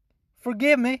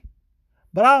 Forgive me,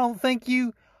 but I don't think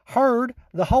you heard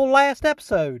the whole last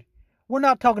episode. We're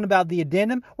not talking about the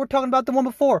addendum. We're talking about the one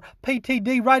before.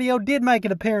 PTD Radio did make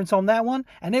an appearance on that one,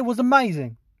 and it was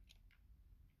amazing.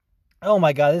 Oh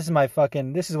my God, this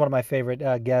is one of my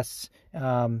favorite guests,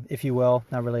 if you will.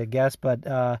 Not really a guest,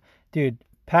 but dude,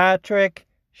 Patrick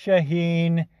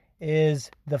Shaheen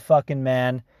is the fucking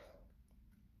man.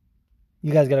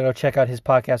 You guys gotta go check out his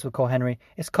podcast with Cole Henry.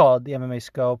 It's called The MMA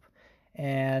Scope,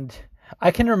 and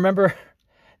I can remember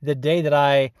the day that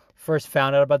I first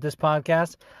found out about this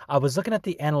podcast. I was looking at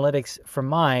the analytics for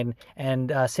mine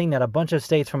and seeing that a bunch of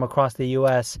states from across the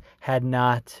U.S. had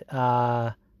not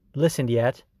listened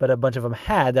yet, but a bunch of them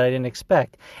had that I didn't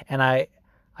expect. And I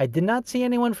did not see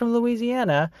anyone from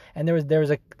Louisiana, and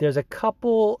there's a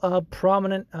couple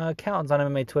prominent accounts on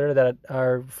MMA Twitter that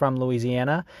are from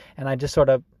Louisiana, and I just sort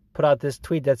of put out this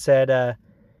tweet that said,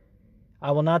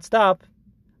 I will not stop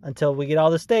until we get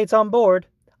all the states on board.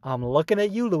 I'm looking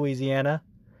at you, Louisiana.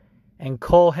 And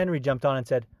Cole Henry jumped on and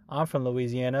said, I'm from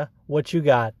Louisiana. What you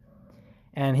got?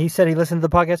 And he said he listened to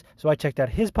the podcast. So I checked out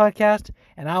his podcast,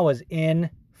 and I was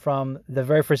in from the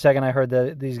very first second I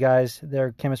heard these guys.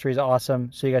 Their chemistry is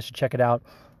awesome. So you guys should check it out.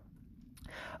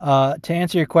 To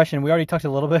answer your question, we already talked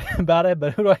a little bit about it,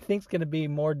 but who do I think is going to be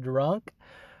more drunk?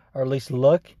 Or at least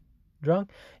look drunk?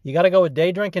 You got to go with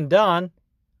Day Drinking Don.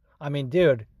 I mean,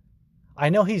 dude, I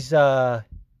know he's,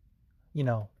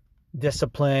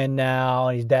 disciplined now,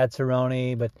 and he's Dad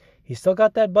Cerrone, but He's still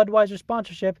got that Budweiser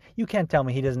sponsorship. You can't tell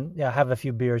me he doesn't have a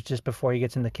few beers just before he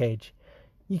gets in the cage.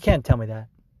 You can't tell me that.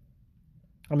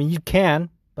 I mean, you can,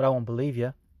 but I won't believe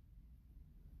you.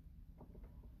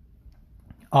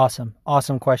 Awesome.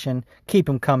 Awesome question. Keep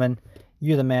them coming.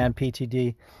 You're the man,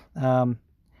 PTD. And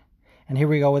here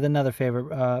we go with another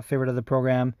favorite of the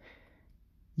program.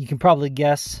 You can probably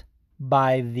guess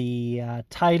by the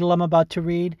title I'm about to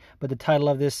read, but the title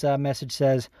of this message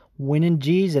says, Winning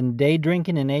G's and Day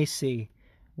Drinking in AC,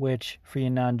 which, for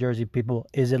you non-Jersey people,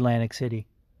 is Atlantic City.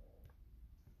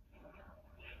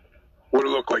 What it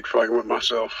look like fighting with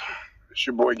myself? It's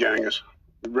your boy Genghis.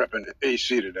 We're repping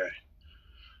AC today.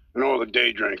 And all the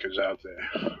day drinkers out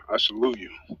there, I salute you.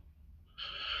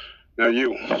 Now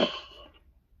you,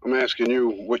 I'm asking you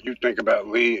what you think about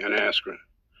Lee and Askren.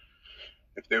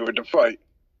 If they were to fight,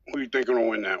 who do you think will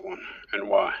win that one and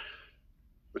why?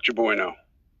 Let your boy know.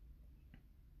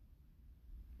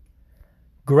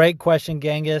 Great question,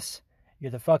 Genghis.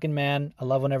 You're the fucking man. I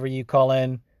love whenever you call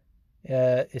in.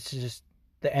 It's just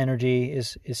the energy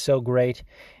is so great.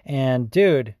 And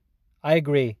dude, I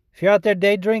agree. If you're out there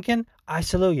day drinking, I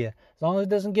salute you. As long as it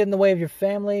doesn't get in the way of your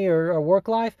family or work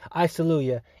life, I salute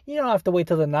you. You don't have to wait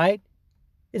till the night.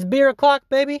 It's beer o'clock,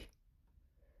 baby.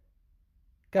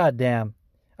 God damn.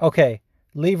 Okay,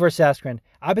 Lee versus Askren.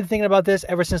 I've been thinking about this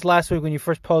ever since last week when you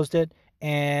first posted,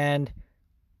 and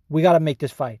we got to make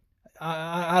this fight.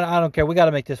 I don't care. We got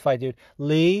to make this fight, dude.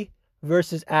 Lee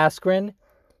versus Askren.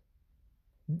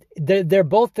 They're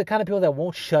both the kind of people that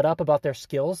won't shut up about their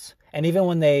skills. And even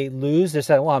when they lose, they're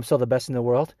saying, well, I'm still the best in the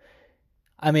world.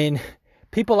 I mean,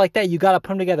 people like that, you got to put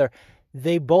them together.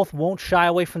 They both won't shy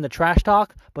away from the trash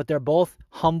talk, but they're both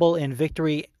humble in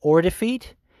victory or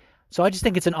defeat. So I just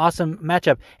think it's an awesome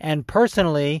matchup. And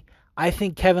personally, I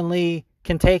think Kevin Lee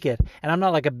can take it. And I'm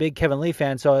not like a big Kevin Lee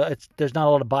fan, so there's not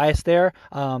a lot of bias there.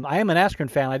 I am an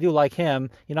Askren fan. I do like him.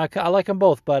 You know, I like them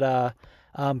both, but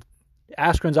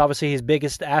Askren's obviously his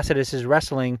biggest asset is his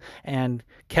wrestling, and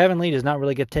Kevin Lee does not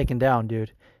really get taken down,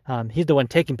 dude. He's the one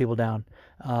taking people down.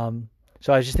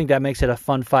 So I just think that makes it a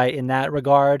fun fight in that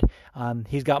regard.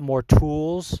 He's got more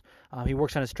tools. He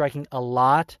works on his striking a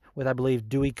lot with, I believe,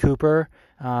 Dewey Cooper,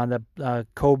 the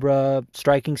Cobra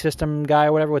striking system guy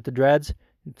or whatever with the dreads.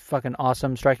 Fucking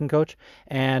awesome striking coach.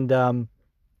 And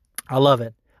I love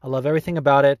it. I love everything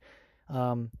about it.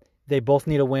 They both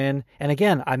need a win. And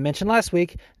again, I mentioned last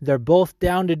week, they're both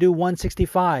down to do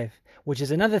 165, which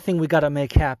is another thing we got to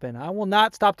make happen. I will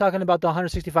not stop talking about the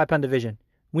 165-pound division.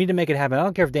 We need to make it happen. I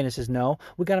don't care if Dana says no.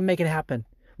 We got to make it happen.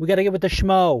 We got to get with the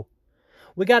schmo.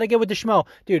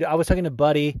 Dude, I was talking to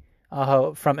Buddy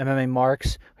from MMA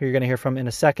Marks, who you're going to hear from in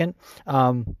a second.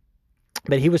 But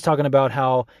he was talking about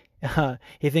how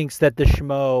he thinks that the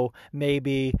schmo may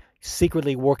be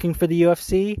secretly working for the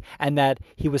UFC and that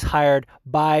he was hired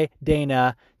by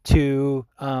Dana to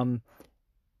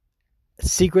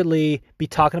secretly be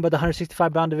talking about the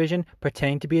 165-pound division,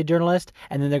 pretending to be a journalist,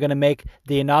 and then they're going to make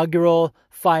the inaugural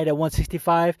fight at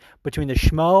 165 between the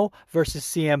schmo versus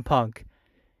CM Punk.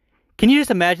 Can you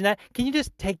just imagine that? Can you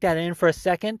just take that in for a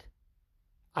second?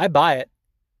 I buy it.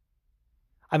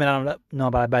 I mean, I don't know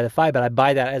about I buy the fight, but I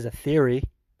buy that as a theory.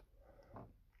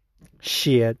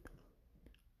 Shit.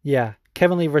 Yeah,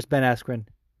 Kevin Lee versus Ben Askren.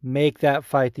 Make that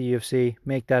fight, the UFC.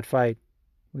 Make that fight.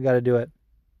 We got to do it.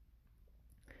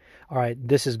 All right,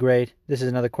 this is great. This is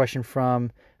another question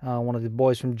from one of the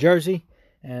boys from Jersey.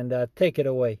 And take it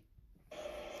away.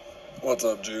 What's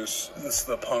up, Juice? This is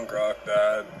the Punk Rock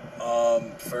Dad.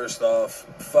 First off,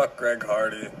 fuck Greg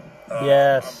Hardy.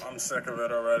 Yes. I'm sick of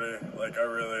it already. Like, I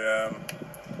really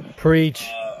am. Preach.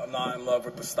 I'm not in love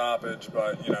with the stoppage,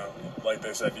 but, you know, like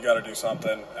they said, you got to do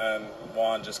something. And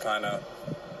Juan just kind of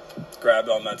grabbed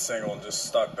on that single and just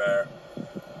stuck there.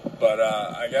 But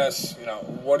I guess, you know,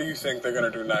 what do you think they're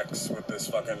going to do next with this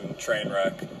fucking train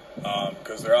wreck?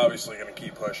 Because they're obviously going to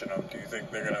keep pushing him. Do you think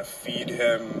they're going to feed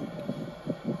him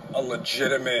a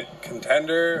legitimate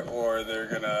contender, or they're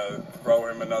going to throw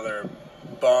him another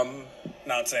bum?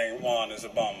 Not saying Juan is a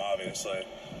bum, obviously,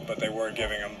 but they were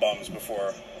giving him bums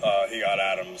before he got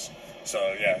Adams.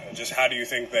 So, yeah, just how do you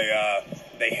think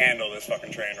they handle this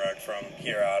fucking train wreck from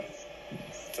here on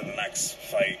to the next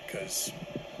fight? Because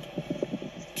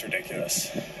it's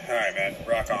ridiculous. All right, man,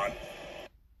 rock on.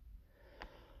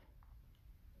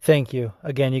 Thank you.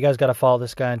 Again, you guys got to follow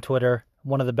this guy on Twitter.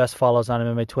 One of the best follows on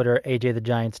MMA Twitter, AJ the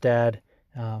Giant's dad.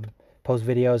 Posts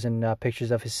videos and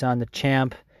pictures of his son, the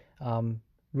champ.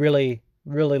 Really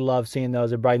love seeing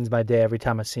those. It brightens my day every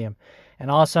time I see him. An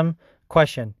awesome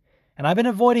question. And I've been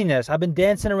avoiding this. I've been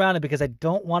dancing around it because I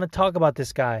don't want to talk about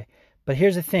this guy. But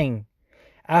here's the thing.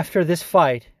 After this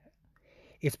fight,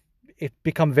 it's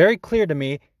become very clear to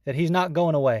me that he's not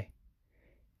going away.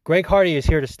 Greg Hardy is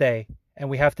here to stay, and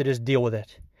we have to just deal with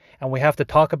it. And we have to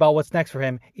talk about what's next for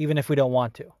him, even if we don't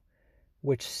want to,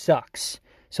 which sucks.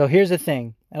 So here's the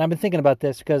thing, and I've been thinking about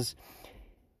this because,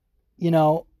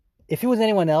 if it was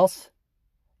anyone else,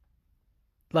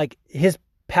 like his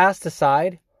past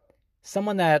aside,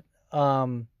 someone that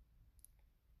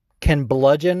can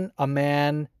bludgeon a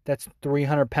man that's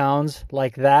 300 pounds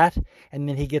like that, and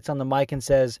then he gets on the mic and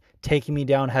says, taking me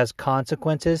down has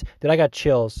consequences. Dude, I got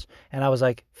chills. And I was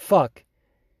like, fuck,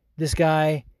 this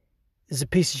guy is a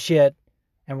piece of shit,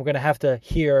 and we're going to have to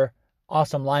hear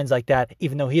awesome lines like that,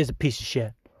 even though he is a piece of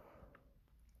shit.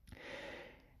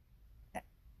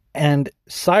 And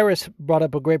Cyrus brought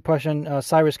up a great question.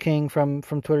 Cyrus King from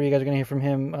Twitter. You guys are going to hear from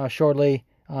him shortly.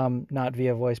 Not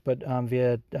via voice, but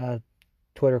via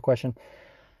Twitter question.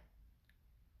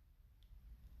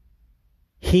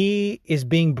 He is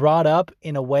being brought up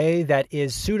in a way that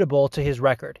is suitable to his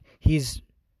record. He's,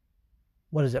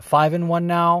 5-1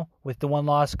 now, with the one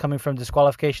loss coming from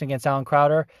disqualification against Alan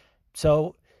Crowder.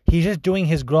 So he's just doing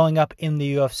his growing up in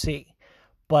the UFC.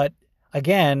 But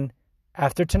again,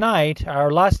 after tonight,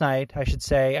 or last night, I should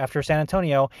say, after San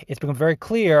Antonio, it's become very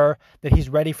clear that he's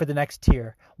ready for the next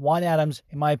tier. Juan Adams,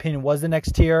 in my opinion, was the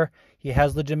next tier. He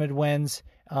has legitimate wins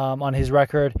on his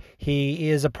record. He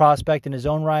is a prospect in his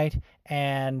own right,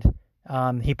 and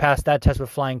he passed that test with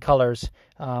flying colors,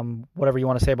 whatever you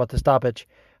want to say about the stoppage.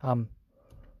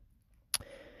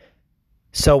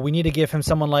 So we need to give him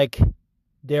someone like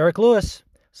Derek Lewis,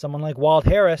 someone like Walt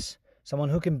Harris, someone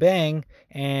who can bang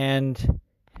and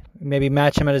maybe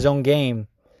match him at his own game.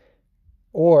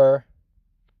 Or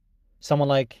someone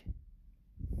like...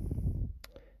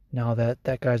 No,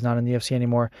 that guy's not in the UFC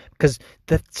anymore. Because,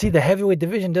 the heavyweight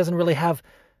division doesn't really have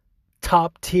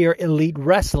top-tier elite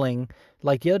wrestling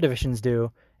like the other divisions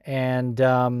do.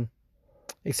 And,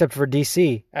 except for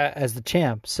DC as the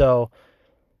champ. So,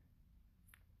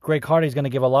 Greg Hardy's going to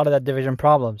give a lot of that division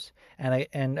problems.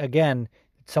 And again,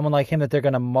 someone like him that they're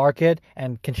going to market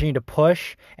and continue to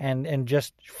push and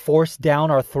just force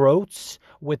down our throats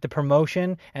with the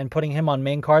promotion and putting him on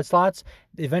main card slots,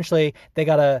 eventually they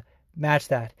got to match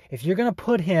that. If you're going to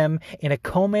put him in a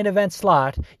co-main event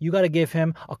slot, you got to give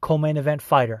him a co-main event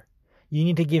fighter. You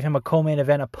need to give him a co-main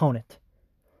event opponent.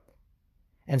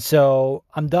 And so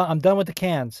I'm done with the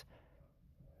cans.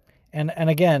 And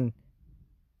again,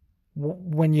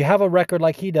 when you have a record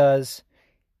like he does,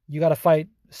 you got to fight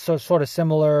sort of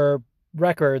similar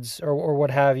records or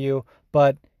what have you,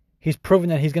 but he's proven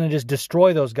that he's going to just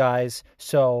destroy those guys.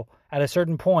 So at a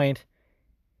certain point,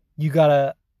 you got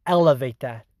to elevate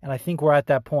that. And I think we're at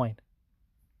that point.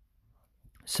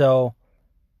 So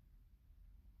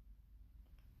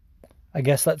I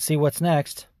guess let's see what's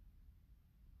next.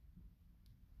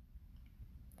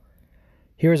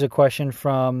 Here's a question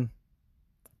from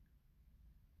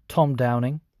Tom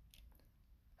Downing.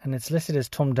 And it's listed as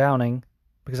Tom Downing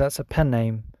because that's a pen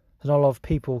name. Not a lot of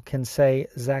people can say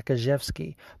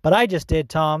Zakajewski. But I just did,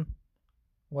 Tom.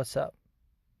 What's up?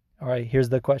 All right, here's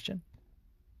the question.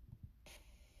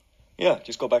 Yeah,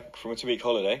 just got back from a 2-week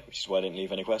holiday, which is why I didn't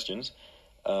leave any questions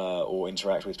or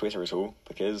interact with Twitter at all,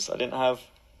 because I didn't have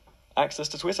access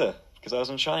to Twitter because I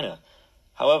was in China.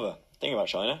 However, the thing about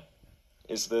China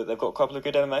is that they've got a couple of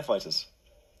good MMA fighters.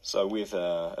 So with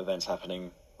events happening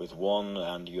with ONE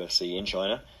and UFC in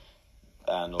China,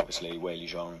 and obviously Weili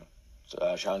Zhang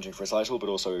challenging for a title, but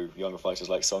also younger fighters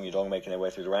like Song Yudong making their way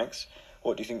through the ranks,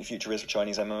 what do you think the future is for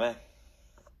Chinese MMA?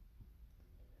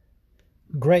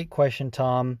 Great question,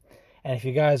 Tom. And if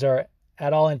you guys are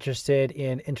at all interested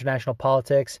in international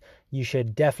politics, you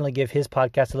should definitely give his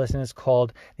podcast a listen. It's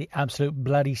called The Absolute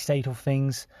Bloody State of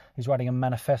Things. He's writing a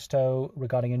manifesto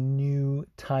regarding a new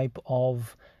type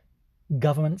of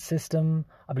government system.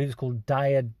 I believe it's called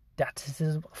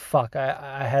diadatism. Fuck,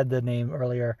 I had the name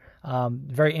earlier.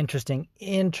 Very interesting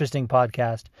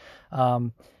podcast.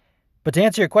 But to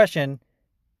answer your question,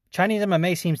 Chinese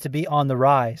MMA seems to be on the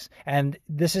rise. And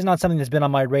this is not something that's been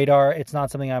on my radar. It's not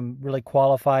something I'm really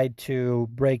qualified to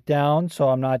break down. So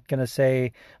I'm not going to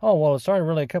say, oh, well, it started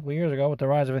really a couple of years ago with the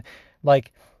rise of it.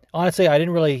 Like, honestly, I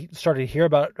didn't really start to hear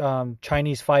about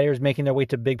Chinese fighters making their way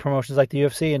to big promotions like the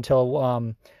UFC until,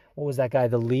 what was that guy?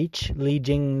 The Leech? Li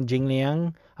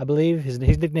Jingliang, I believe. His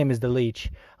nickname is The Leech.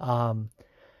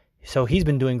 So he's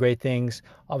been doing great things.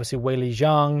 Obviously, Weili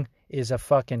Zhang is a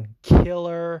fucking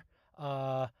killer.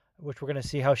 Which we're going to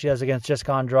see how she does against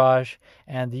Jessica Andrade.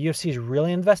 And the UFC is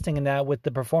really investing in that with the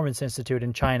Performance Institute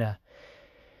in China.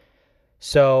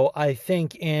 So I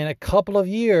think in a couple of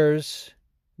years,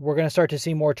 we're going to start to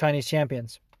see more Chinese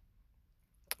champions.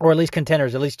 Or at least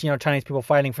contenders, at least, Chinese people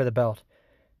fighting for the belt.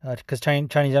 because Chinese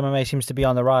MMA seems to be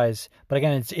on the rise. But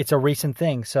again, it's a recent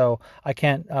thing, so I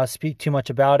can't speak too much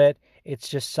about it. It's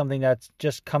just something that's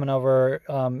just coming over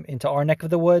into our neck of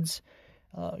the woods,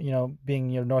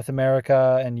 being North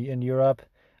America and Europe,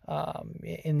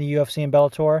 in the UFC and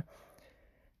Bellator.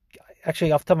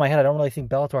 Actually, off the top of my head, I don't really think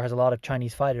Bellator has a lot of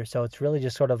Chinese fighters, so it's really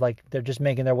just sort of like they're just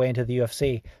making their way into the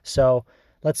UFC. So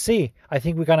let's see. I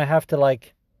think we're gonna have to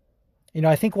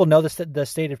I think we'll know the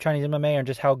state of Chinese MMA and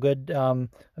just how good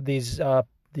these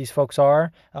folks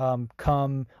are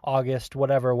come August,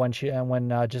 whatever, when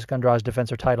Jessica Andrade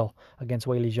defends her title against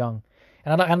Weili Zhang.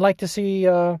 And I'd like to see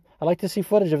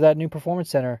footage of that new performance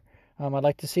center. I'd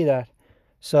like to see that.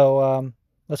 So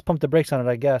let's pump the brakes on it,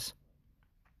 I guess.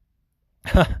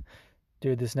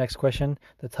 Dude, this next question,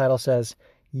 the title says,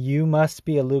 "You must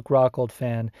be a Luke Rockhold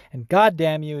fan." And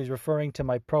goddamn you, he's referring to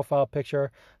my profile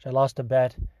picture, which I lost a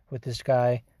bet with this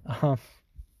guy. No,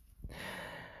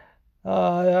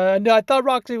 I thought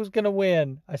Roxy was going to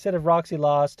win. I said if Roxy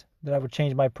lost, then I would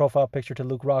change my profile picture to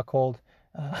Luke Rockhold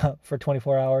for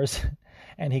 24 hours.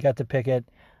 And he got to pick it.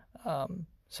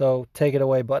 So take it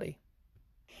away, buddy.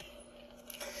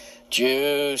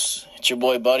 Juice. It's your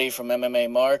boy Buddy from MMA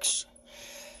Marks.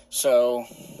 So,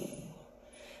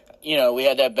 we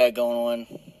had that bet going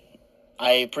on.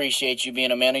 I appreciate you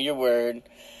being a man of your word.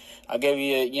 I'll give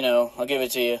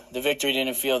it to you. The victory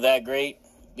didn't feel that great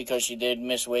because she did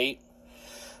miss weight.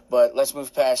 But let's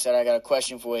move past that. I got a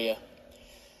question for you.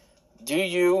 Do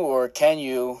you or can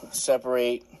you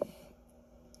separate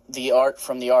the art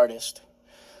from the artist?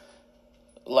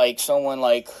 Like someone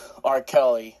like R.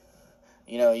 Kelly.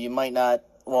 You might not,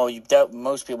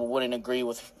 most people wouldn't agree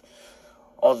with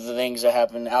all the things that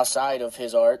happen outside of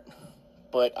his art,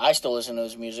 but I still listen to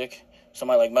his music.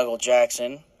 Somebody like Michael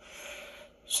Jackson.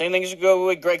 Same things go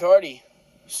with Greg Hardy.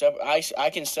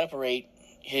 I can separate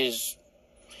his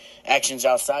actions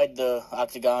outside the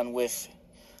octagon with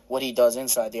what he does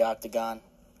inside the octagon.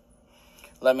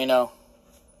 Let me know.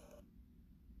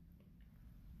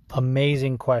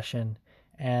 Amazing question.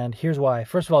 And here's why.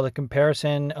 First of all, the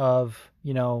comparison of,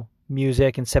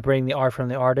 music and separating the art from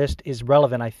the artist is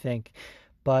relevant, I think.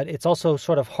 But it's also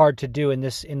sort of hard to do in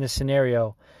this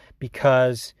scenario,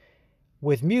 because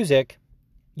with music,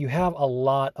 you have a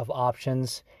lot of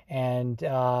options, and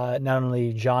not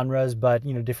only genres, but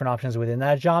different options within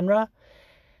that genre.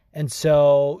 And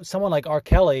so someone like R.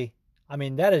 Kelly,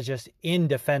 that is just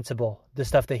indefensible, the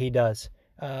stuff that he does,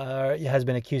 has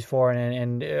been accused for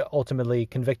and ultimately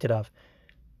convicted of.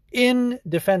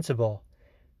 Indefensible.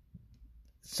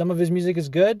 Some of his music is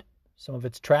good, some of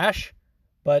it's trash,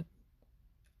 but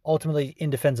ultimately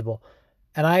indefensible.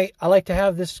 And I like to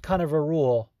have this kind of a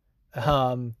rule.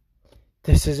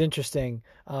 This is interesting.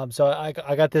 So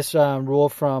I got this rule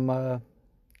from a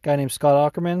guy named Scott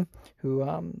Ackerman, who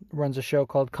runs a show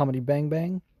called Comedy Bang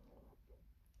Bang.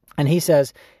 And he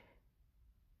says,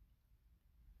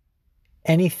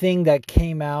 anything that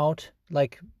came out,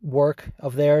 like work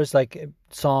of theirs, like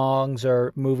songs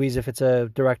or movies, if it's a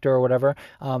director or whatever,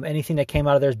 anything that came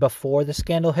out of theirs before the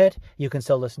scandal hit, you can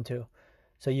still listen to.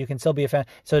 So you can still be a fan.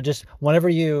 So just whenever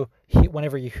you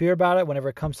hear about it, whenever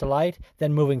it comes to light,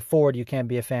 then moving forward, you can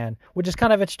be a fan, which is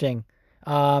kind of interesting.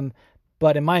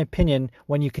 But in my opinion,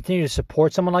 when you continue to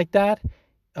support someone like that,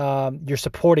 you're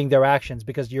supporting their actions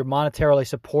because you're monetarily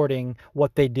supporting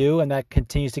what they do, and that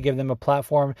continues to give them a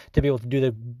platform to be able to do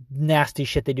the nasty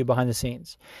shit they do behind the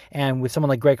scenes. And with someone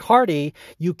like Greg Hardy,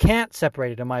 you can't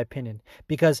separate it, in my opinion,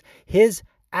 because his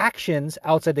actions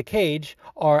outside the cage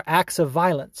are acts of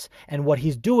violence, and what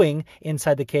he's doing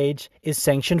inside the cage is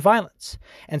sanctioned violence.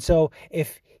 And so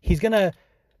if he's gonna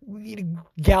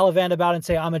gallivant about and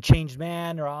say, I'm a changed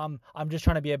man, or I'm just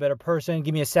trying to be a better person,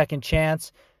 give me a second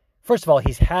chance. First of all,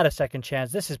 he's had a second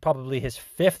chance. This is probably his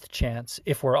fifth chance,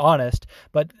 if we're honest.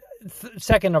 But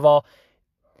second of all,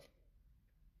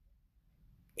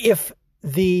 if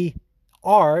the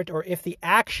art or if the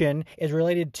action is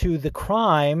related to the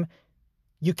crime,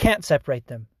 you can't separate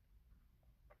them.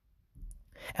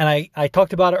 And I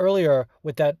talked about it earlier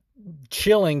with that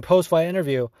chilling post-fight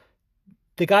interview.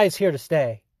 The guy's here to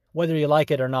stay, whether you like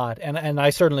it or not. And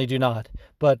I certainly do not.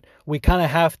 But we kind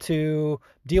of have to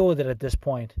deal with it at this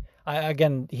point.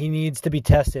 Again, he needs to be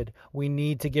tested. We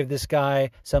need to give this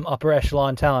guy some upper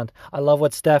echelon talent. I love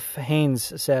what Steph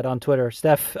Haynes said on Twitter.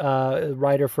 Steph,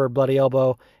 writer for Bloody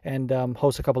Elbow, and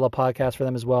hosts a couple of podcasts for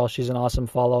them as well. She's an awesome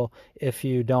follow. If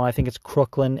you don't, I think it's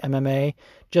Crooklyn MMA.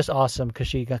 Just awesome because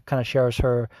she kind of shares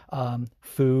her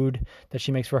food that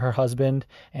she makes for her husband.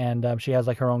 And she has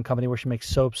like her own company where she makes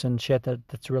soaps and shit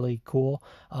that's really cool.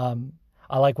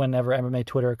 I like whenever MMA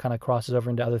Twitter kind of crosses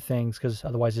over into other things because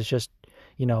otherwise it's just,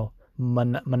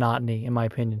 monotony, in my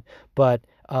opinion. But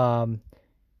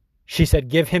she said,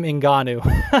 give him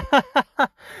Ngannou.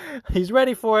 He's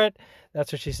ready for it.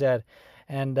 That's what she said.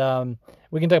 And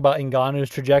we can talk about Ngannou's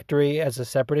trajectory as a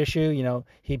separate issue. You know,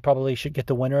 he probably should get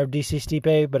the winner of DC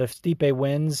Stipe, but if Stipe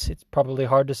wins, it's probably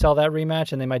hard to sell that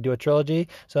rematch, and they might do a trilogy.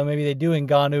 So maybe they do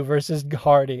Ngannou versus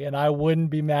Hardy, and I wouldn't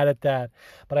be mad at that.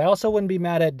 But I also wouldn't be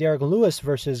mad at Derek Lewis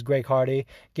versus Greg Hardy,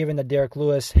 given that Derek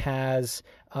Lewis has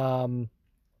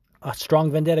a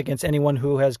strong vendetta against anyone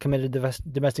who has committed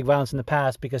domestic violence in the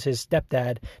past because his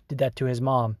stepdad did that to his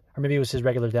mom. Or maybe it was his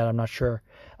regular dad, I'm not sure.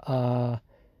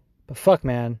 But fuck,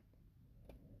 man.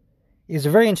 It's a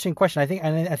very interesting question.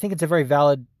 I think it's a very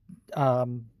valid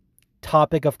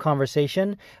topic of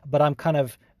conversation, but I'm kind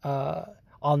of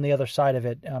on the other side of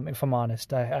it, if I'm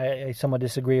honest. I somewhat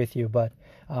disagree with you, but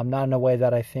not in a way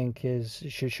that I think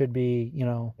should be, you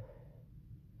know,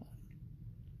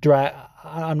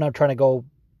 I'm not trying to go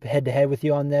head-to-head with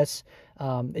you on this.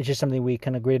 It's just something we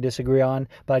can agree to disagree on,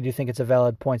 but I do think it's a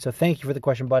valid point. So thank you for the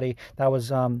question, buddy. That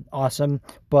was awesome,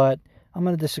 but I'm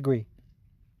going to disagree.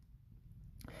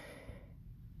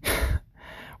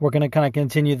 We're going to kind of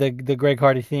continue the Greg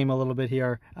Hardy theme a little bit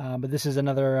here, but this is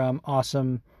another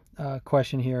awesome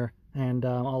question here, and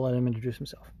I'll let him introduce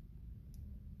himself.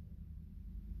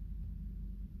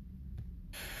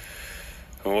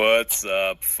 What's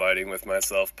up, Fighting With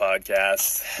Myself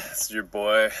podcast? It's your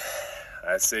boy.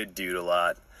 I say dude a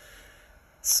lot.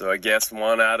 So I guess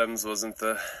Juan Adams wasn't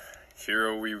the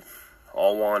hero we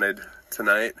all wanted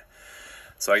tonight.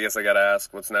 So I guess I gotta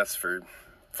ask, what's next for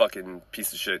fucking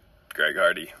piece of shit Greg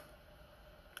Hardy?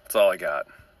 That's all I got.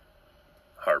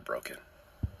 Heartbroken.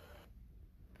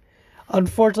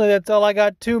 Unfortunately, that's all I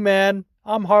got too, man.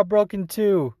 I'm heartbroken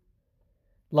too.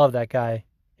 Love that guy.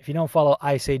 If you don't follow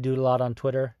I Say Dude a lot on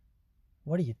Twitter,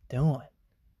 what are you doing?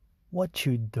 What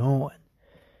you doing?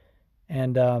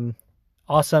 And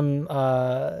awesome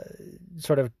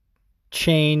sort of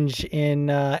change in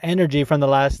energy from the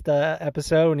last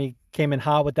episode when he came in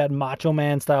hot with that Macho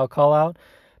Man style call out.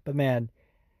 But man,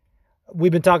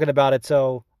 we've been talking about it,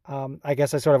 so I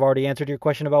guess I sort of already answered your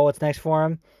question about what's next for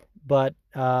him. But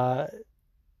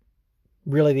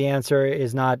really the answer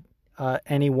is not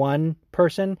any one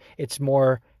person. It's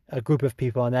more a group of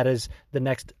people, and that is the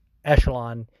next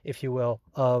echelon, if you will,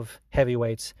 of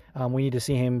heavyweights. We need to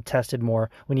see him tested more.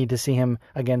 We need to see him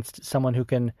against someone who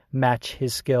can match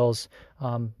his skills,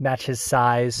 match his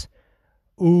size.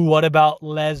 Ooh, what about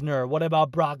Lesnar? What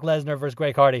about Brock Lesnar versus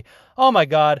Greg Hardy? Oh my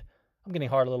God. I'm getting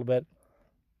hard a little bit.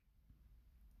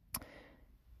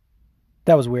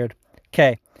 That was weird.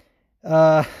 Okay.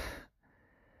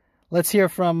 Let's hear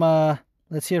from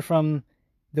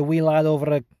the wee lad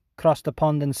over across the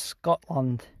pond in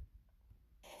Scotland.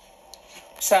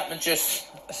 What's happening, Juice?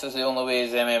 This is the only way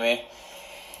is MMA.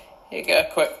 You got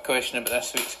a quick question about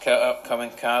this week's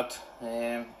upcoming card.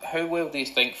 How well do you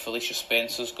think Felicia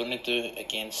Spencer's going to do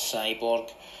against Cyborg?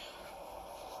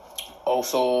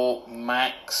 Also,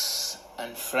 Max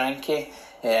and Frankie.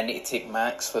 I need to take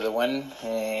Max for the win.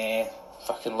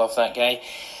 Fucking love that guy.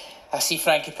 I see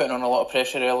Frankie putting on a lot of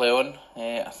pressure early on.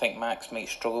 I think Max might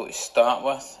struggle to start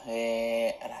with.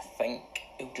 And I think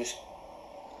he'll just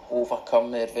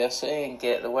overcome the adversity and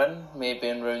get the win, maybe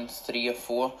in round 3 or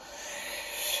 4.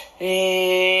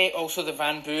 Also the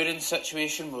Van Buren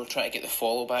situation, we'll try to get the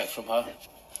follow back from her.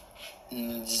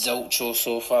 Zilcho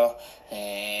so far.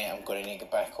 I'm going to need to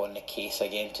get back on the case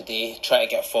again today. Try to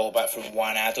get a follow back from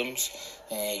Juan Adams.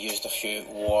 Used a few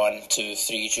 1, 2,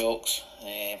 3 jokes.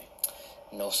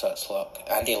 No such luck.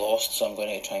 Andy lost, so I'm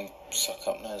going to try and suck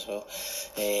up now as well.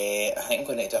 I think I'm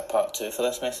going to do a part 2 for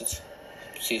this message.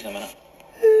 See you in a minute.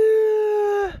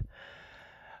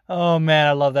 Oh man,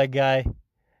 I love that guy.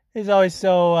 He's always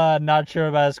so not sure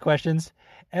about his questions.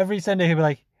 Every Sunday he'll be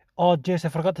like, "Oh, Jace, I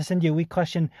forgot to send you a wee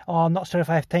question. Oh, I'm not sure if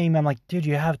I have time." I'm like, "Dude,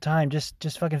 you have time. Just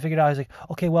fucking figure it out." He's like,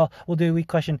 "Okay, well, we'll do a wee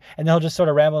question," and they'll just sort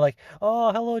of ramble like,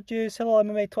 "Oh, hello, Jace. Hello,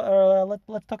 MMA.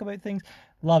 Let's talk about things."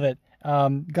 Love it.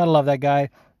 Gotta love that guy.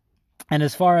 And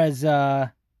as far as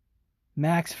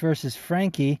Max versus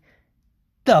Frankie,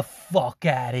 the fuck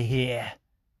out of here.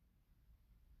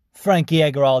 Frankie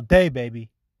Edgar all day,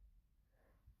 baby.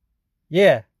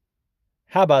 Yeah.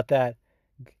 How about that?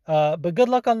 But good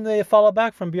luck on the follow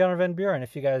back from Bjorn Van Buren.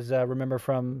 If you guys remember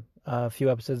from a few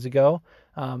episodes ago,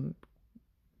 the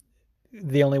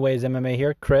only way is MMA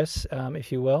here, Chris,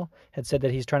 if you will, had said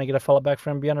that he's trying to get a follow back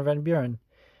from Bjorn Van Buren.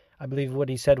 I believe what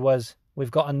he said was, "We've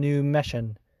got a new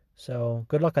mission." So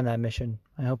good luck on that mission.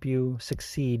 I hope you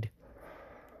succeed.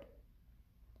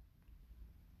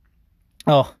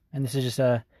 Oh, and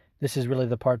this is really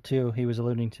the part 2 he was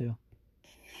alluding to.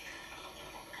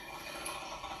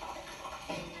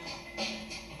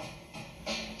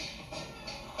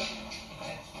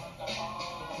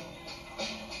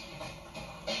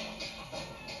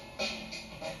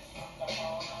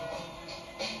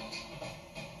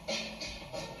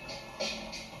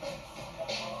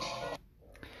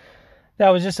 That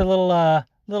was just a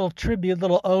little tribute,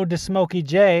 little ode to Smokey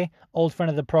J, old friend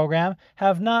of the program.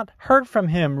 Have not heard from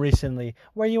him recently.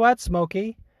 Where you at,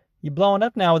 Smokey? You blowing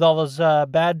up now with all those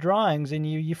bad drawings, and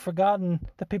you've forgotten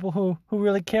the people who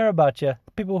really care about you,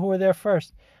 the people who were there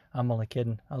first. I'm only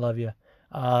kidding. I love you.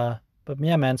 But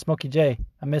yeah, man, Smokey J.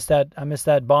 I miss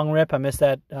that bong rip. I miss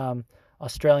that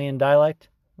Australian dialect.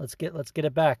 Let's get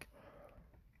it back.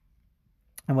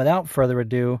 And without further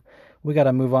ado, we got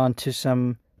to move on to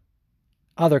some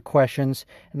other questions.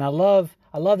 And I love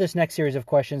this next series of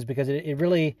questions because it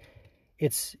really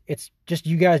it's just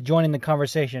you guys joining the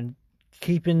conversation,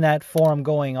 keeping that forum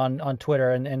going on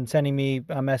Twitter and sending me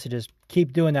messages.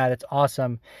 Keep doing that. It's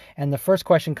awesome. And the first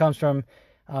question comes from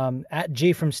at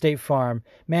G from State Farm.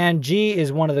 Man, G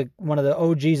is one of the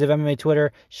OGs of MMA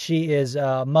Twitter. She is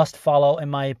must follow in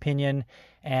my opinion.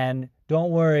 And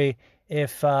don't worry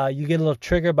if you get a little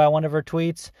triggered by one of her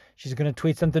tweets. She's going to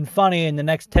tweet something funny in the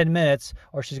next 10 minutes,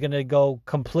 or she's going to go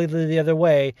completely the other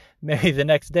way maybe the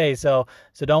next day. So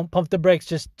don't pump the brakes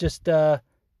just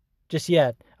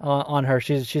yet on her.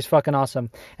 She's fucking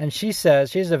awesome. And she says,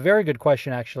 she has a very good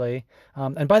question actually.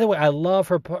 And by the way, I love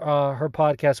her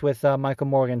podcast with Michael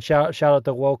Morgan. Shout out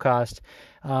to Wocast.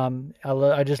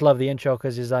 I just love the intro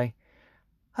because he's like,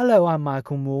 "Hello, I'm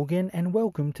Michael Morgan, and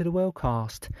welcome to the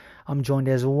Wellcast. I'm joined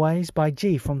as always by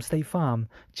G from State Farm.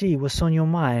 G, what's on your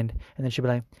mind?" And then she'll be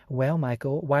like, "Well,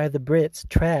 Michael, why are the Brits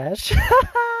trash?"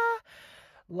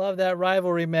 Love that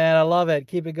rivalry, man. I love it.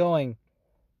 Keep it going.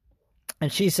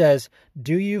 And she says,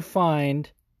 "Do you find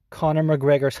Conor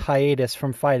McGregor's hiatus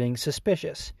from fighting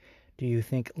suspicious? Do you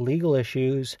think legal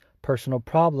issues, personal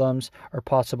problems, or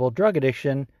possible drug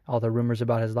addiction, all the rumors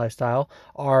about his lifestyle,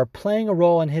 are playing a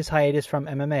role in his hiatus from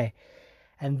MMA?"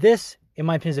 And this, in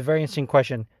my opinion, is a very interesting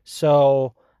question.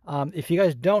 So if you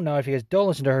guys don't know, if you guys don't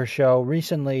listen to her show,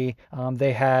 recently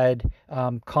they had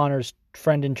Conor's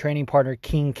friend and training partner,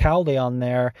 King Cowley, on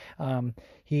there.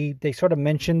 They sort of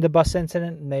mentioned the bus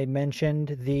incident, and they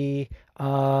mentioned the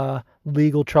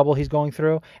legal trouble he's going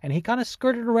through, and he kind of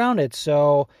skirted around it.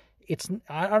 So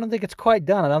I don't think it's quite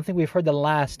done. I don't think we've heard the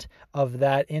last of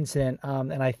that incident,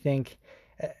 and I think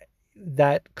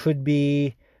that could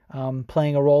be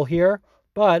playing a role here.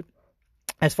 But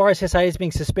as far as his hiatus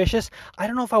being suspicious, I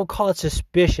don't know if I would call it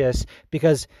suspicious,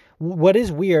 because what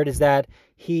is weird is that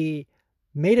he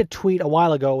made a tweet a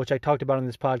while ago, which I talked about in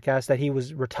this podcast, that he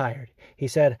was retired. He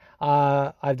said,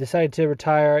 "I've decided to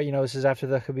retire. This is after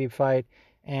the Khabib fight."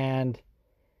 And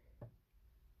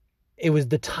it was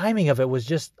the timing of it was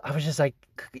just, I was just like,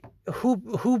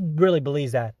 who really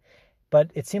believes that? But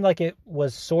it seemed like it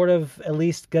was sort of at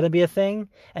least going to be a thing.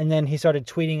 And then he started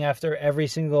tweeting after every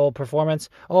single performance,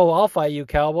 "Oh, I'll fight you,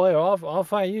 Cowboy," or I'll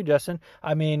fight you, Justin.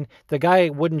 I mean, the guy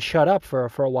wouldn't shut up for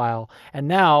a while. And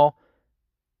now,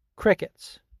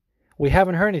 crickets. We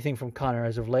haven't heard anything from Conor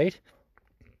as of late.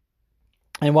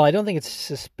 And while I don't think it's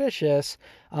suspicious,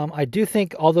 I do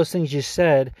think all those things you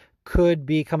said could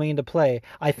be coming into play.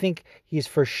 I think he's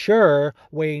for sure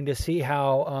waiting to see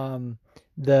how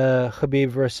the Khabib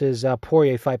versus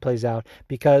Poirier fight plays out,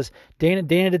 because Dana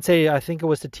did say, I think it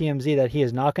was to TMZ, that he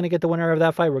is not going to get the winner of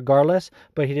that fight regardless,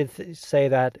 but he did say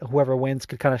that whoever wins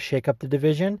could kind of shake up the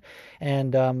division.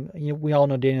 And we all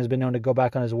know Dana has been known to go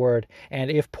back on his word. And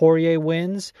if Poirier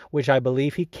wins, which I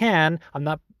believe he can, I'm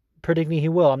not predicting he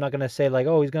will. I'm not going to say like,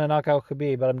 oh, he's going to knock out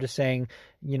Khabib, but I'm just saying,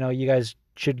 you guys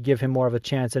should give him more of a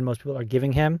chance than most people are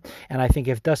giving him. And I think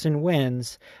if Dustin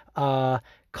wins,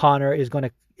 Conor is going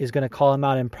to call him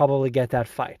out and probably get that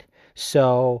fight.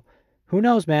 So who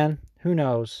knows, man? Who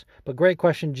knows? But great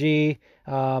question, G.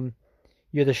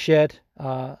 You're the shit.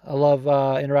 I love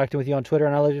interacting with you on Twitter,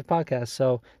 and I love your podcast.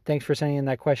 So thanks for sending in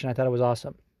that question. I thought it was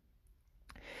awesome.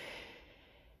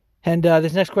 And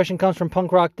this next question comes from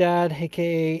Punk Rock Dad,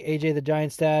 a.k.a. AJ the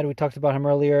Giants Dad. We talked about him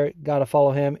earlier. Got to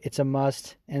follow him. It's a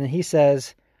must. And he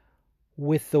says,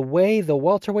 with the way the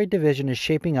welterweight division is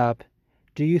shaping up,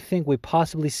 do you think we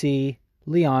possibly see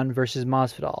Leon versus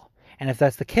Masvidal? And if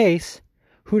that's the case,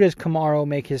 who does Kamaru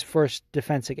make his first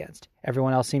defense against?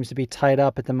 Everyone else seems to be tied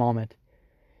up at the moment.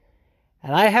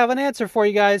 And I have an answer for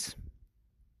you guys.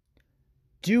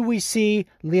 Do we see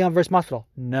Leon versus Masvidal?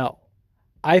 No.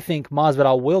 I think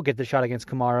Masvidal will get the shot against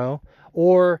Kamaru,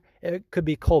 or it could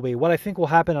be Colby. What I think will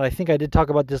happen, and I think I did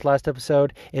talk about this last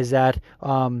episode, is that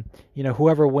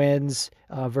whoever wins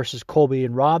versus Colby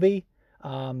and Robbie,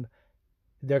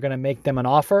 they're going to make them an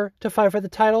offer to fight for the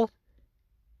title,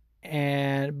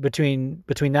 and between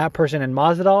that person and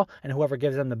Masvidal, and whoever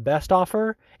gives them the best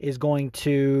offer is going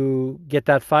to get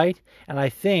that fight. And I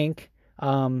think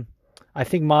I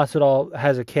think Masvidal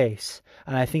has a case,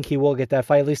 and I think he will get that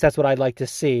fight. At least that's what I'd like to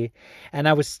see. And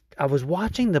I was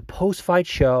watching the post-fight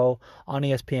show on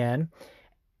ESPN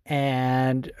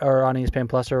or on ESPN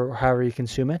Plus or however you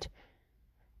consume it,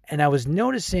 and I was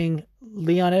noticing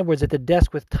Leon Edwards at the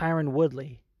desk with Tyron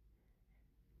Woodley.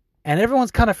 And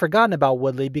everyone's kind of forgotten about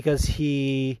Woodley because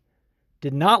he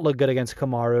did not look good against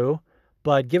Kamaru.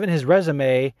 But given his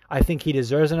resume, I think he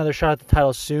deserves another shot at the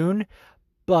title soon.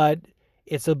 But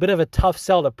it's a bit of a tough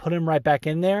sell to put him right back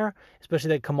in there, especially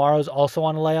that Kamaru's also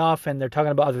on a layoff and they're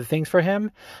talking about other things for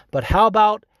him. But how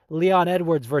about Leon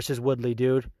Edwards versus Woodley,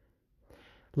 dude?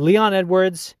 Leon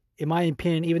Edwards, in my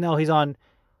opinion, even though he's on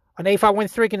an 8-5 win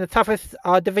streak in the toughest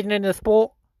division in the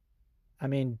sport. I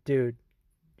mean, dude,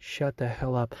 shut the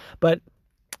hell up. But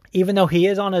even though he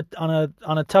is on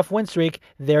a tough win streak,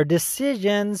 they're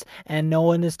decisions, and no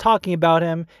one is talking about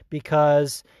him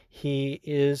because he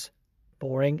is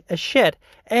boring as shit.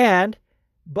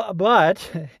 But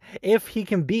if he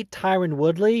can beat Tyron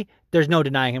Woodley, there's no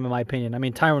denying him, in my opinion. I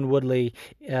mean, Tyron Woodley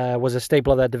was a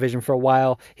staple of that division for a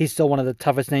while. He's still one of the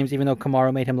toughest names, even though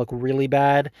Kamaru made him look really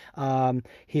bad.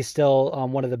 He's still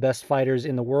one of the best fighters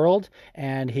in the world,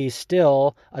 and he's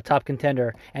still a top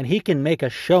contender. And he can make a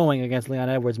showing against Leon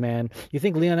Edwards, man. You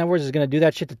think Leon Edwards is going to do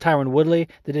that shit to Tyron Woodley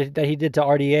that he did to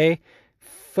RDA?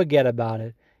 Forget about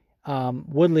it.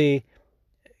 Woodley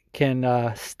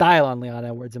can style on Leon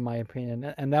Edwards, in my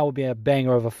opinion, and that would be a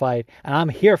banger of a fight, and I'm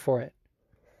here for it.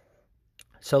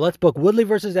 So let's book Woodley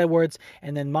versus Edwards,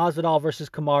 and then Masvidal versus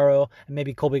Kamaru, and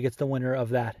maybe Colby gets the winner of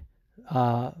that.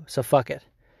 So fuck it.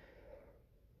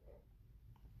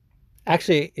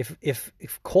 Actually,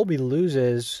 if Colby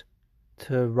loses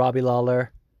to Robbie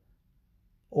Lawler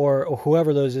or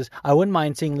whoever loses, I wouldn't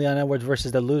mind seeing Leon Edwards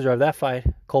versus the loser of that fight,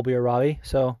 Colby or Robbie.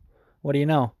 So what do you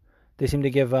know? They seem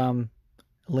to give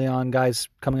Leon guys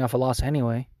coming off a loss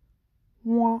anyway.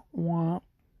 Wah, wah.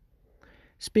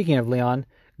 Speaking of Leon,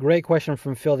 great question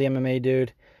from Phil, the MMA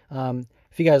dude.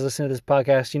 If you guys listen to this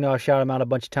podcast, you know I shout him out a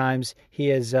bunch of times.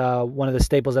 He is one of the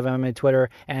staples of MMA Twitter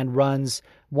and runs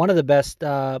one of the best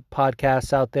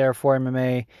podcasts out there for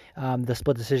MMA, the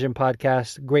Split Decision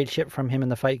podcast. Great shit from him in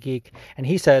the Fight Geek. And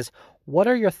he says, what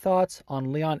are your thoughts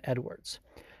on Leon Edwards?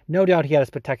 No doubt he had a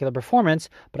spectacular performance,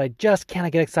 but I just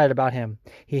cannot get excited about him.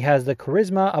 He has the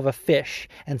charisma of a fish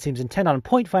and seems intent on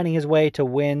point finding his way to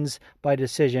wins by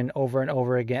decision over and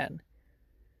over again.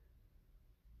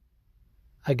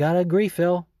 I gotta agree,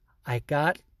 Phil. I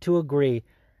got to agree.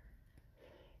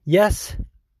 Yes,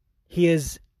 he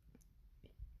is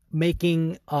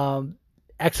making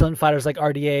excellent fighters like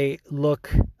RDA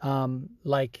look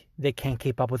like they can't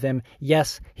keep up with him.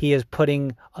 Yes, he is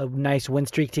putting a nice win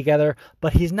streak together,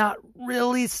 but he's not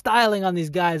really styling on these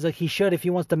guys like he should if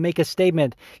he wants to make a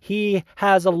statement. He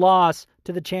has a loss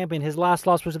to the champion. His last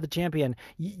loss was to the champion.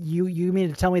 You mean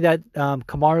to tell me that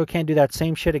Kamaru can't do that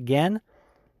same shit again?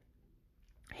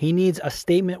 He needs a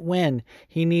statement win.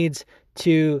 He needs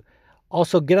to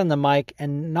also get on the mic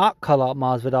and not call out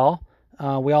Masvidal.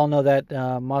 We all know that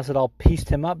Masvidal pieced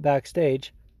him up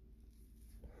backstage.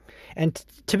 And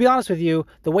to be honest with you,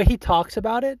 the way he talks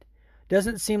about it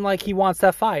doesn't seem like he wants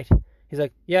that fight. He's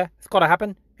like, yeah, it's got to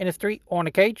happen in a street or in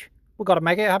a cage. We've got to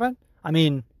make it happen. I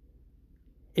mean,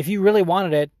 if you really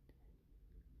wanted it,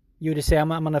 you would just say, I'm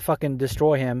going to fucking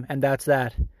destroy him, and that's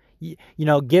that. You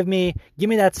know, give me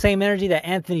that same energy that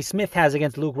Anthony Smith has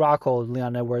against Luke Rockhold,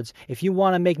 Leon Edwards. If you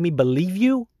want to make me believe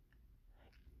you,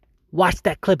 watch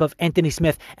that clip of Anthony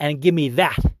Smith and give me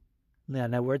that,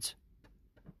 Leon Edwards.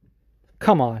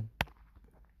 Come on.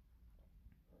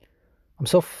 I'm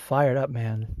so fired up,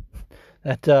 man.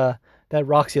 That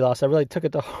Roxy loss, I really took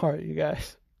it to heart, you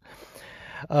guys.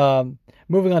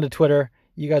 Moving on to Twitter.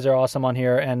 You guys are awesome on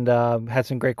here and had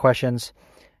some great questions.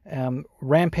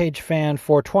 Rampage Fan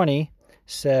 420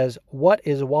 says, what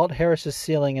is Walt Harris's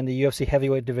ceiling in the UFC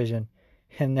heavyweight division?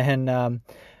 And then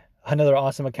another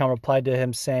awesome account replied to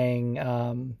him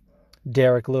saying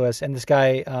Derek Lewis. And this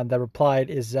guy that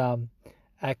replied is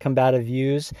at Combative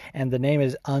Views, and the name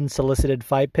is Unsolicited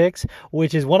Fight Picks,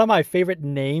 which is one of my favorite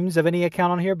names of any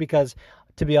account on here because,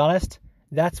 to be honest,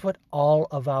 that's what all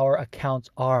of our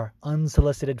accounts are.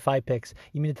 Unsolicited fight picks.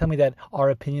 You mean to tell me that our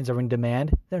opinions are in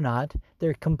demand? They're not.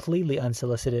 They're completely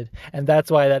unsolicited. And that's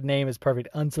why that name is perfect.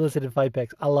 Unsolicited fight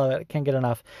picks. I love it. I can't get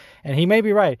enough. And he may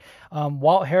be right.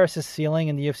 Walt Harris's ceiling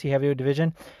in the UFC heavyweight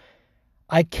division.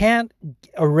 I can't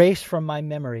erase from my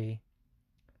memory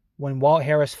when Walt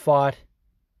Harris fought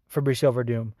Fabricio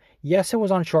Verdum. Yes, it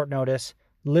was on short notice.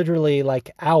 Literally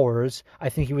like hours. I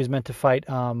think he was meant to fight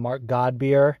Mark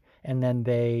Godbeer. and then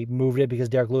they moved it because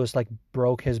Derek Lewis like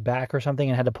broke his back or something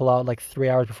and had to pull out like 3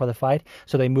 hours before the fight.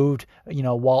 So they moved,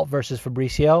 Walt versus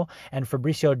Fabricio, and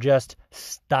Fabricio just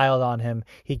styled on him.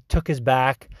 He took his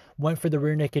back, went for the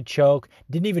rear naked choke,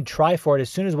 didn't even try for it. As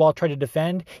soon as Walt tried to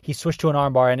defend, he switched to an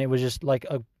armbar, and it was just like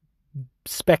a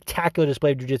spectacular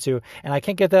display of jiu-jitsu. And I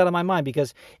can't get that out of my mind,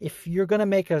 because if you're going to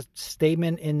make a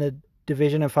statement in the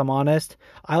division, if I'm honest,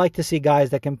 I like to see guys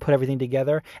that can put everything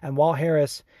together, and Walt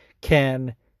Harris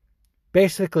can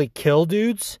basically kill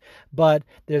dudes, but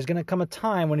there's going to come a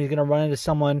time when he's going to run into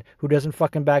someone who doesn't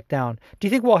fucking back down. Do you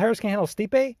think Walt Harris can handle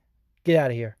Stipe? Get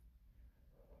out of here.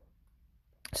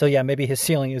 So yeah, maybe his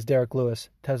ceiling is Derek Lewis.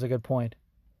 That's a good point.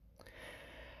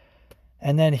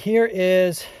 And then here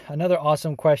is another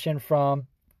awesome question from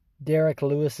Derek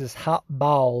Lewis's Hot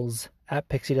Balls at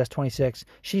PixieDust26.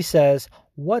 She says,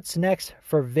 what's next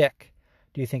for Vic?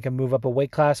 Do you think a move up a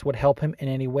weight class would help him in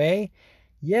any way?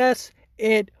 Yes,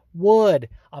 it would.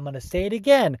 I'm going to say it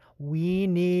again. We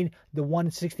need the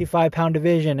 165-pound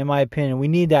division, in my opinion. We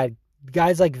need that.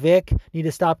 Guys like Vic need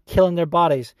to stop killing their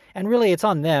bodies. And really, it's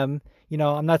on them.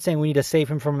 I'm not saying we need to save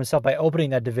him from himself by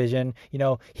opening that division.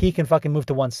 He can fucking move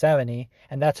to 170,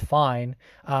 and that's fine,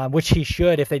 which he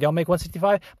should if they don't make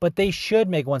 165, but they should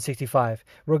make 165.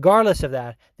 Regardless of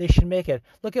that, they should make it.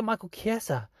 Look at Michael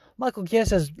Chiesa. Michael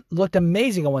Chiesa's looked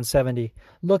amazing at 170.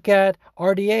 Look at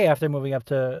RDA after moving up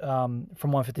to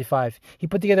from 155. He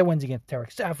put together wins against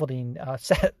Tarek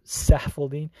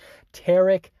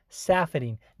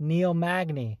Saffiedine, Neil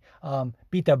Magny,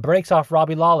 beat the brakes off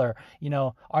Robbie Lawler.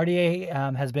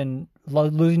 RDA has been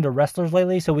losing to wrestlers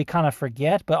lately, so we kind of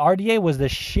forget. But RDA was the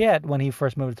shit when he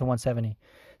first moved to 170.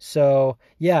 So,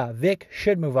 yeah, Vic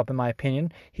should move up, in my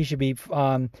opinion. He should be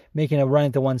making a run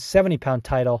at the 170-pound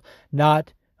title,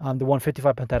 not the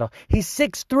 155-pound title. He's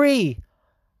 6'3".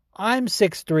 I'm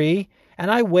 6'3",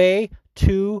 and I weigh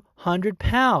 200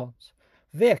 pounds.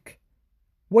 Vic,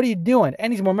 what are you doing?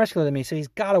 And he's more muscular than me, so he's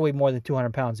got to weigh more than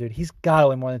 200 pounds, dude. He's got to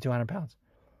weigh more than 200 pounds.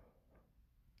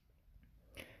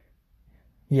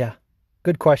 Yeah,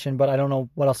 good question, but I don't know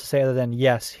what else to say other than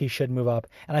yes, he should move up.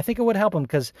 And I think it would help him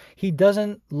because he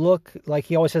doesn't look like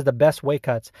he always has the best weight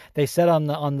cuts. They said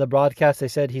on the broadcast, they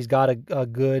said he's got a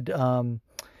good,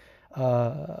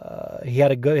 he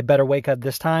had a better weight cut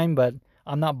this time, but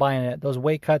I'm not buying it. Those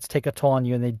weight cuts take a toll on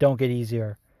you and they don't get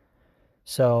easier.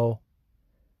 So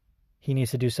he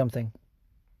needs to do something.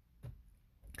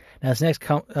 Now, this next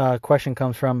question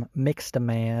comes from Mixed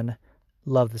Man.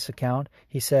 Love this account.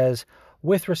 He says,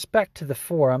 with respect to the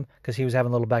forum, because he was having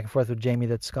a little back and forth with Jamie,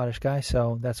 that Scottish guy,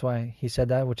 so that's why he said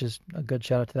that, which is a good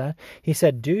shout out to that. He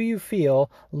said, do you feel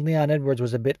Leon Edwards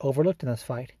was a bit overlooked in this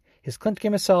fight? His clinch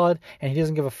game is solid, and he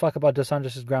doesn't give a fuck about Dos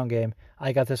Anjos' ground game.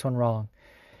 I got this one wrong.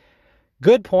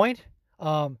 Good point.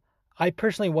 I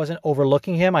personally wasn't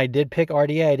overlooking him. I did pick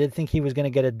RDA. I did think he was going to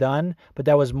get it done, but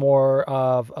that was more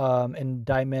of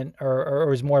indictment, or it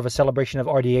was more of a celebration of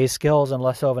RDA's skills and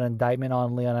less so of an indictment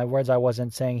on Leon Edwards. I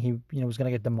wasn't saying he was going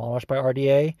to get demolished by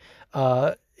RDA.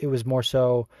 It was more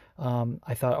so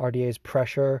I thought RDA's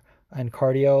pressure and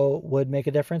cardio would make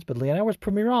a difference, but Leon Edwards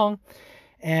proved me wrong.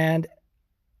 And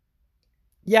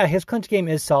yeah, his clinch game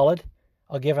is solid.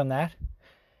 I'll give him that.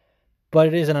 But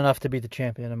it isn't enough to beat the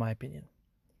champion, in my opinion.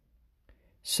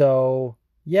 So,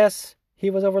 yes, he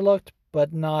was overlooked,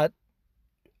 but not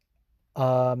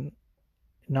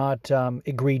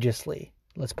egregiously.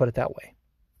 Let's put it that way.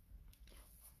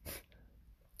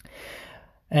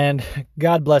 And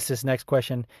God bless this next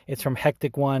question. It's from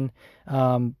Hectic One.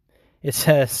 It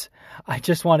says, I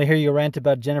just want to hear you rant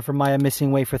about Jennifer Maia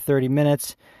missing weight for 30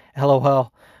 minutes.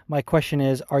 LOL. My question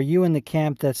is, are you in the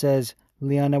camp that says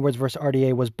Leon Edwards versus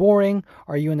RDA was boring?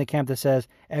 Are you in the camp that says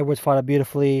Edwards fought a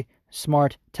beautifully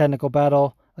smart technical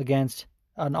battle against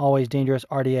an always dangerous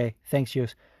RDA? Thanks,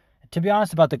 Juice. To be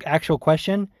honest about the actual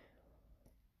question,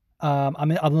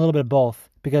 I'm a little bit of both.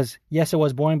 Because yes, it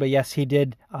was boring, but yes, he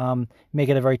did make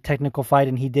it a very technical fight,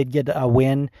 and he did get a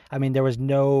win. I mean, there was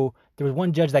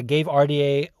one judge that gave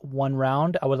RDA one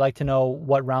round. I would like to know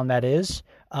what round that is.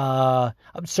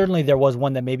 Certainly there was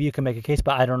one that maybe you can make a case,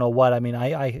 but I don't know what. I mean,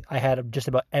 I had just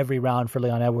about every round for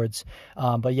Leon Edwards.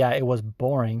 But yeah, it was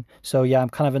boring. So yeah, I'm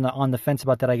kind of on the fence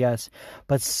about that, I guess.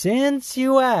 But since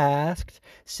you asked,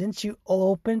 since you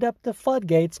opened up the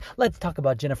floodgates, let's talk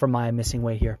about Jennifer Maia missing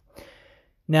weight here.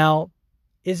 Now,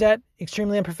 is that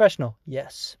extremely unprofessional?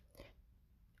 Yes.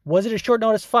 Was it a short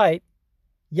notice fight?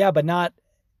 Yeah, but not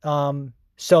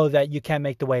so that you can't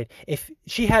make the weight. If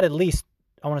she had at least,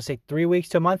 I want to say 3 weeks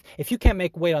to a month, if you can't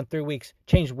make weight on 3 weeks,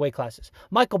 change weight classes.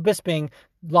 Michael Bisping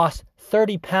lost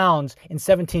 30 pounds in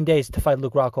 17 days to fight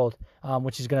Luke Rockhold,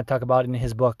 which he's going to talk about in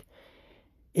his book.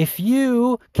 if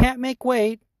you can't make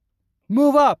weight,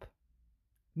 move up.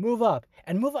 Move up.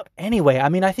 And move up anyway. I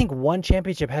mean, I think One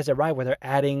Championship has it right where they're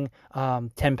adding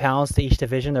 10 pounds to each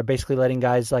division. They're basically letting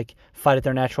guys like fight at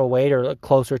their natural weight or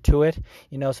closer to it,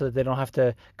 so that they don't have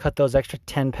to cut those extra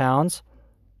 10 pounds.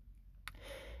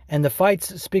 And the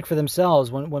fights speak for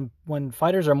themselves. When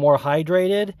fighters are more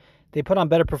hydrated, they put on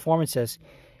better performances.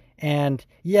 And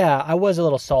yeah, I was a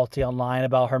little salty online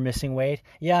about her missing weight.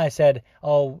 Yeah, I said,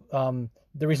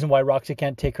 the reason why Roxy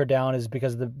can't take her down is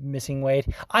because of the missing weight.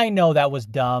 I know that was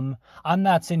dumb. I'm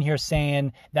not sitting here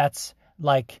saying that's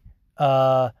like,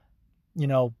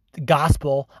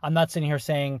 gospel. I'm not sitting here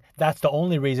saying that's the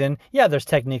only reason. Yeah, there's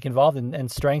technique involved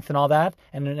and strength and all that.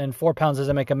 And 4 pounds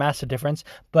doesn't make a massive difference.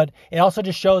 But it also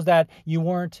just shows that you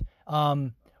weren't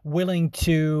willing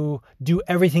to do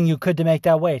everything you could to make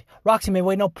that weight. Roxy made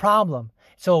weight, no problem.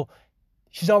 So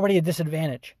she's already at a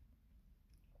disadvantage.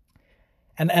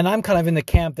 And I'm kind of in the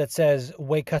camp that says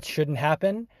weight cuts shouldn't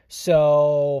happen.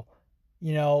 So,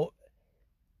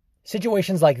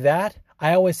 situations like that,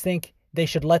 I always think they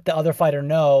should let the other fighter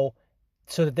know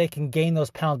so that they can gain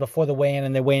those pounds before the weigh-in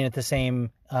and they weigh in at the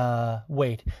same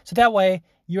weight. So that way,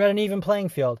 you're at an even playing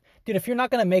field. Dude, if you're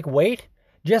not going to make weight,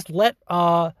 just let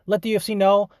the UFC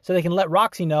know so they can let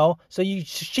Roxy know so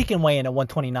she can weigh in at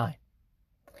 129.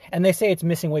 And they say it's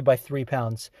missing weight by 3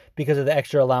 pounds because of the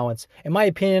extra allowance. In my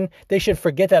opinion, they should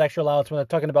forget that extra allowance when they're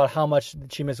talking about how much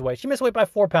she missed weight. She missed weight by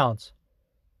 4 pounds.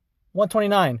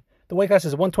 129. The weight class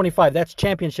is 125. That's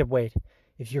championship weight.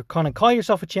 If you're going to call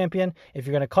yourself a champion, if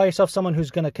you're going to call yourself someone who's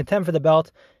going to contend for the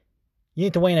belt, you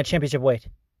need to weigh in at championship weight.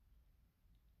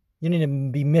 You need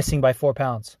to be missing by 4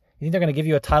 pounds. You think they're going to give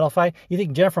you a title fight? You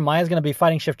think Jennifer Maia is going to be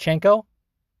fighting Shevchenko?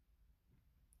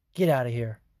 Get out of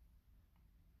here.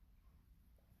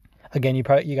 Again, you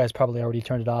guys probably already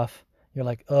turned it off. You're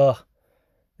like, ugh,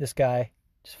 this guy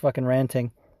just fucking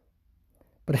ranting.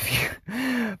 But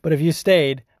if you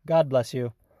stayed, God bless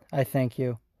you. I thank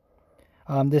you.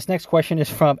 This next question is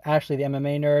from Ashley, the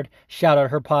MMA nerd. Shout out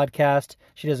her podcast.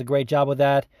 She does a great job with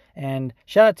that. And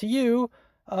shout out to you,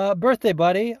 birthday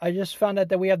buddy. I just found out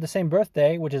that we have the same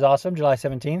birthday, which is awesome, July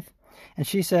 17th. And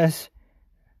she says,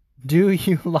 do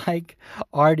you like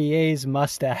RDA's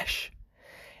mustache?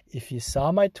 If you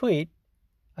saw my tweet,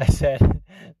 I said,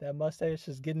 that mustache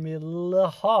is getting me a little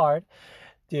hard.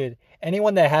 Dude,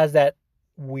 anyone that has that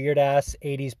weird-ass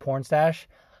 80s porn stash,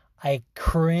 I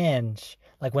cringe.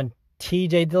 Like when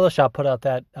TJ Dillashaw put out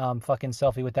that fucking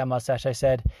selfie with that mustache, I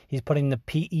said, he's putting the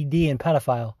PED in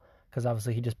pedophile. Because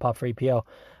obviously he just popped for EPO.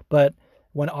 But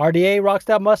when RDA rocks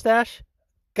that mustache,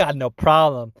 God, no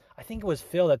problem. I think it was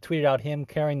Phil that tweeted out him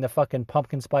carrying the fucking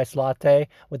pumpkin spice latte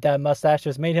with that mustache.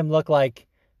 Just made him look like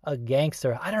a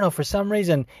gangster. I don't know, for some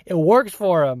reason it works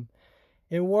for him.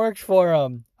 It works for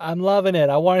him. I'm loving it.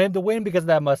 I wanted him to win because of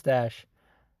that mustache.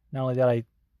 Not only that, I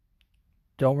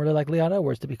don't really like Leon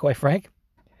Edwards, to be quite frank.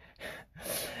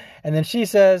 And then she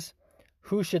says,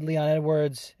 who should Leon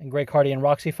Edwards and Greg Hardy and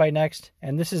Roxy fight next?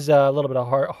 And this is a little bit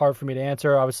hard for me to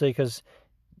answer, obviously, because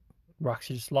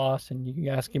Roxy just lost, and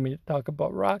you're asking me to talk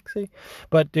about Roxy.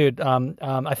 But, dude,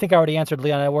 I think I already answered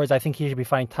Leon Edwards. I think he should be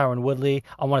fighting Tyron Woodley.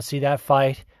 I want to see that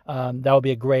fight. That would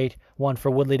be a great one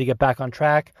for Woodley to get back on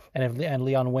track. And if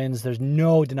Leon wins, there's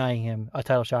no denying him a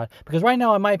title shot. Because right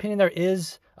now, in my opinion, there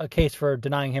is a case for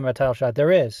denying him a title shot.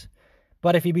 There is.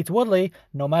 But if he beats Woodley,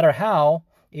 no matter how,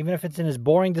 even if it's in his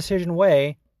boring decision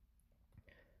way,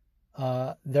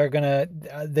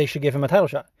 they should give him a title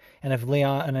shot. And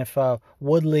if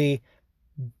Woodley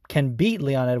can beat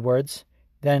Leon Edwards,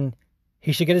 then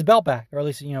he should get his belt back, or at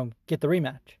least, get the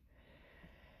rematch.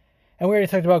 And we already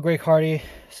talked about Greg Hardy,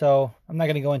 so I'm not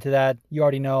going to go into that. You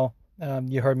already know.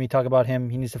 You heard me talk about him.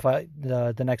 He needs to fight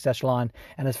the next echelon.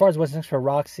 And as far as what's next for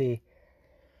Roxy,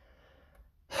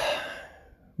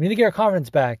 we need to get her confidence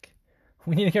back.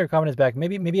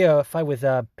 Maybe a fight with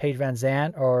Paige Van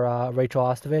Zandt or Rachel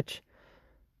Ostovich.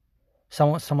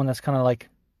 Someone that's kind of like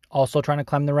also trying to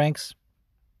climb the ranks.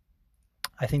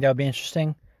 I think that would be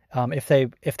interesting. If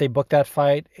they book that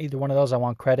fight, either one of those, I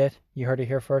want credit. You heard it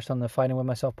here first on the Fighting With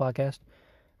Myself podcast.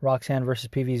 Roxanne versus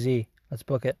PVZ. Let's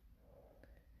book it.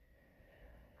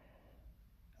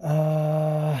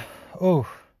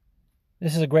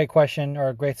 This is a great question, or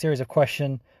a great series of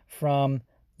questions from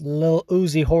Lil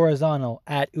Uzi Horizontal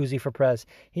at Uzi for Prez.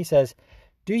 He says,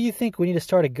 do you think we need to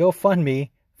start a GoFundMe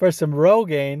for some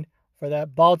Rogaine for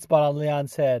that bald spot on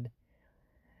Leon's head?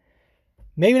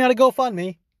 Maybe not a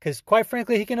GoFundMe, because quite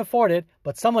frankly, he can afford it,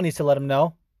 but someone needs to let him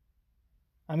know.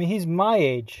 I mean, he's my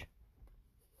age.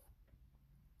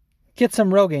 Get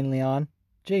some Rogaine, Leon.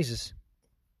 Jesus.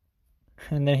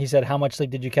 And then he said, how much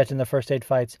sleep did you catch in the first 8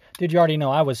 fights? Dude, you already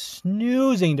know I was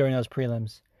snoozing during those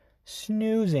prelims.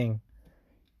 Snoozing.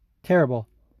 Terrible.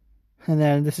 And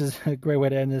then this is a great way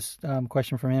to end this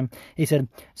question from him. He said,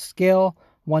 scale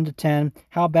 1 to 10,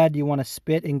 how bad do you want to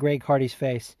spit in Greg Hardy's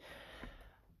face?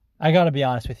 I got to be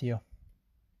honest with you.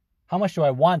 How much do I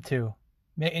want to?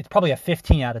 It's probably a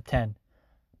 15 out of 10.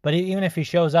 But even if he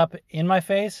shows up in my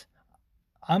face,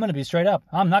 I'm going to be straight up.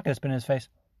 I'm not going to spit in his face.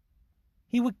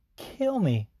 He would kill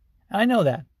me. I know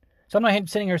that. So I'm not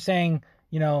sitting here saying,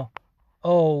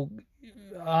 oh,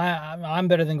 I'm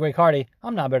better than Greg Hardy.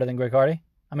 I'm not better than Greg Hardy.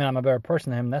 I mean, I'm a better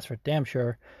person than him. That's for damn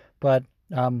sure. But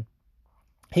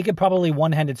he could probably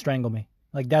one-handed strangle me.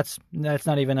 Like that's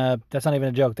not even a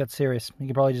joke. That's serious. He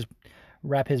could probably just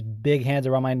wrap his big hands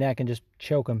around my neck and just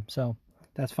choke him. So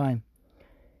that's fine.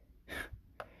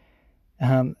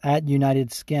 At United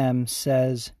Schem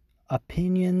says,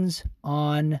 opinions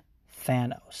on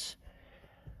Thanos.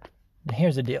 Now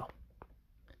here's the deal.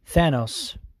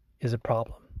 Thanos is a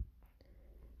problem.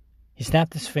 He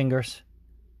snapped his fingers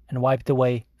and wiped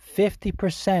away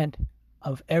 50%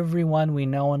 of everyone we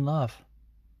know and love.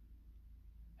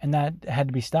 And that had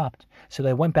to be stopped. So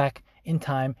they went back in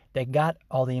time, they got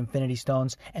all the Infinity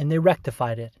Stones, and they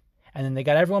rectified it. And then they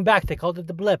got everyone back. They called it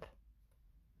the blip.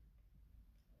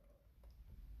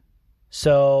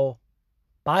 So,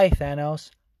 bye, Thanos.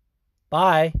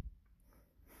 Bye.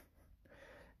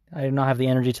 I did not have the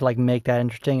energy to make that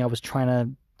interesting. I was trying to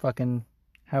fucking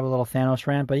have a little Thanos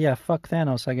rant. But yeah, fuck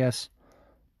Thanos, I guess.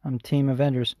 I'm Team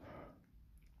Avengers.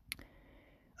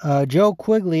 Joe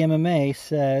Quigley MMA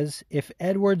says, if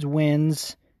Edwards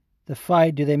wins the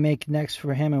fight, do they make next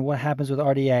for him, and what happens with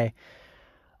RDA?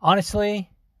 Honestly,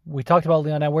 we talked about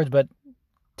Leon Edwards, but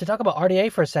to talk about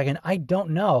RDA for a second, I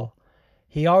don't know.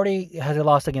 He already has a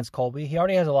loss against Colby. He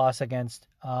already has a loss against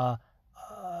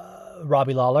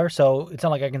Robbie Lawler, so it's not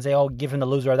like I can say, oh, give him the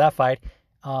loser of that fight.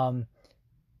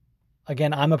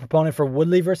 Again, I'm a proponent for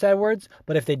Woodley versus Edwards,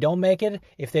 but if they don't make it,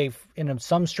 if they, in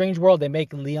some strange world, they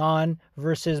make Leon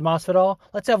versus Masvidal,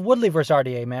 let's have Woodley versus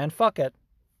RDA, man. Fuck it.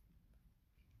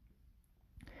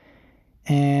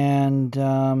 And,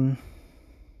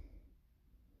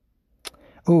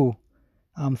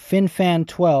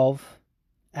 FinFan12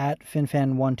 at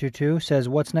FinFan122 says,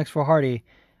 what's next for Hardy?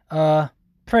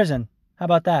 Prison. How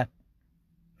about that?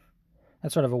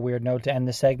 That's sort of a weird note to end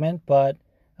the segment, but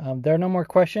there are no more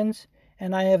questions,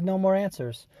 and I have no more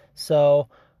answers. So,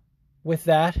 with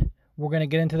that, we're going to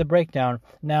get into the breakdown.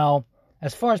 Now,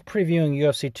 as far as previewing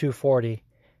UFC 240,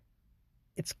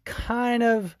 it's kind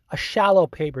of a shallow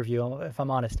pay-per-view, if I'm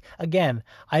honest. Again,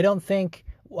 I don't think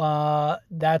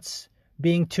that's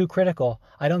being too critical.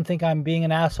 I don't think I'm being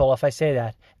an asshole if I say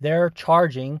that. They're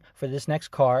charging for this next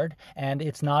card, and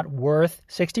it's not worth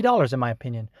 $60 in my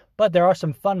opinion. But there are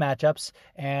some fun matchups,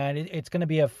 and it's going to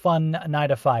be a fun night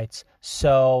of fights.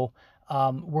 So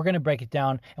we're going to break it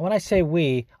down. And when I say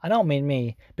we, I don't mean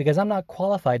me, because I'm not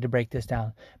qualified to break this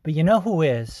down. But you know who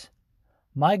is?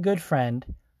 My good friend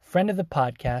of the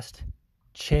podcast,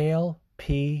 Chael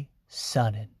P.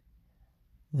 Sonnen.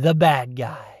 The bad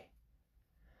guy.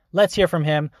 Let's hear from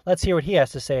him. Let's hear what he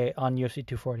has to say on UFC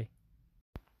 240.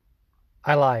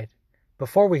 I lied.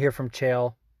 Before we hear from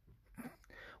Chael,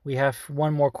 we have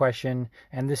one more question,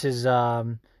 and this is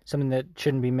something that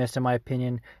shouldn't be missed in my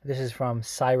opinion. This is from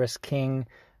Cyrus King,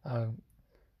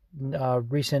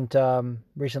 recent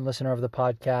listener of the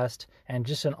podcast, and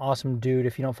just an awesome dude.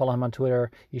 If you don't follow him on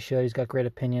Twitter, you should. He's got great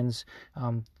opinions,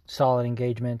 solid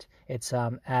engagement. It's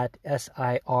at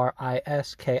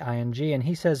SIRISKING, and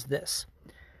he says this.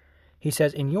 He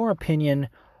says, in your opinion,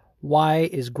 why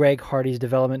is Greg Hardy's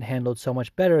development handled so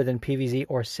much better than PVZ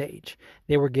or Sage?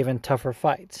 They were given tougher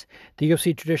fights. The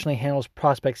UFC traditionally handles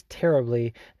prospects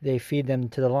terribly. They feed them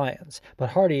to the lions. But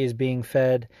Hardy is being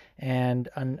fed an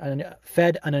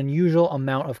unusual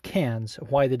amount of cans.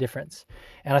 Why the difference?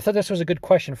 And I thought this was a good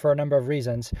question for a number of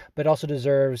reasons, but also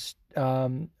deserves a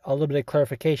little bit of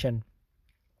clarification.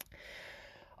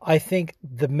 I think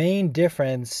the main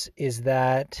difference is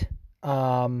that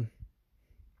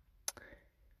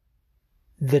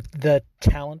the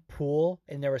talent pool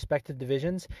in their respective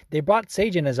divisions, they brought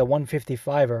Sage in as a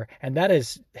 155er, and that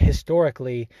is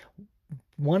historically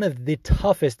one of the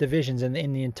toughest divisions in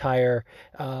the entire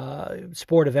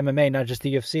sport of MMA, not just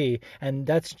the UFC. And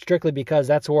that's strictly because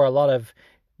that's where a lot of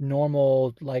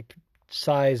normal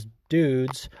sized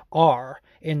dudes are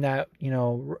in that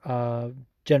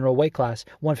general weight class.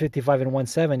 155 and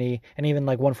 170, and even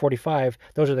 145.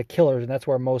 Those are the killers, and that's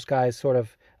where most guys sort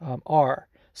of are.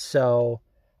 So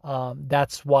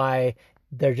that's why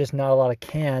there's just not a lot of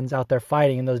cans out there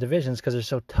fighting in those divisions because they're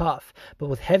so tough. But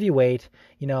with heavyweight,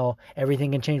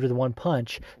 everything can change with one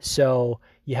punch. So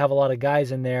you have a lot of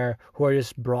guys in there who are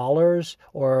just brawlers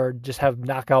or just have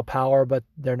knockout power, but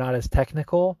they're not as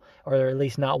technical, or they're at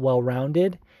least not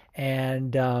well-rounded.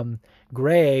 And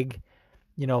Greg,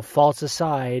 faults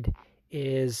aside,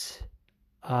 is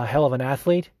a hell of an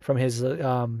athlete from his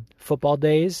football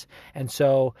days, and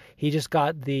so he just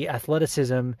got the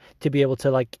athleticism to be able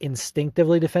to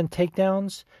instinctively defend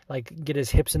takedowns, get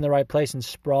his hips in the right place and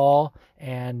sprawl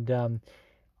and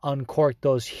uncork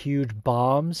those huge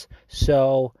bombs.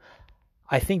 So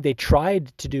I think they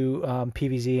tried to do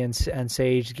PVZ and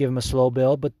Sage, give him a slow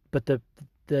build, but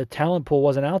the talent pool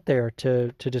wasn't out there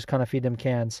to just kind of feed them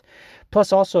cans.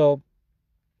 Plus also,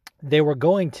 they were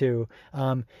going to,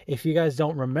 if you guys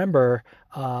don't remember,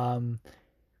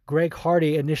 Greg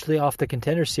Hardy, initially off the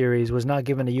Contender Series, was not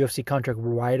given a UFC contract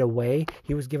right away.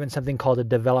 He was given something called a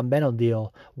developmental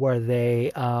deal, where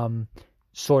they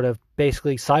sort of,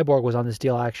 basically, Cyborg was on this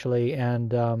deal actually,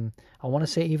 and I want to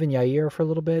say even Yair for a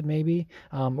little bit maybe,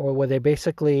 or where they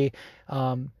basically,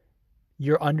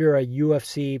 you're under a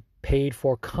UFC paid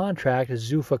for contract, a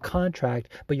Zuffa contract,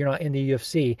 but you're not in the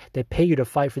UFC. They pay you to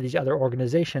fight for these other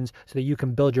organizations so that you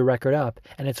can build your record up.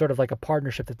 And it's sort of like a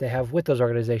partnership that they have with those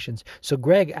organizations. So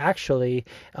Greg actually,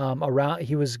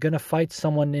 he was going to fight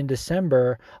someone in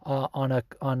December on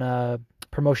a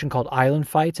promotion called Island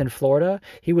Fights in Florida.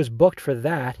 He was booked for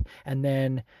that. And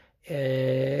then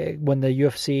when the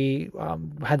UFC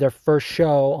had their first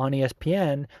show on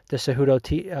ESPN, the Cejudo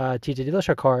TJ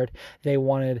Dillashaw card, they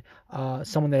wanted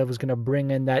someone that was going to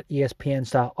bring in that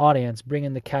ESPN-style audience, bring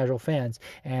in the casual fans.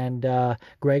 And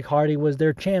Greg Hardy was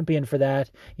their champion for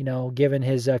that, given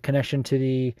his connection to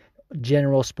the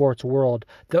general sports world.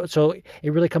 So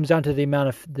it really comes down to the amount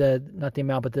of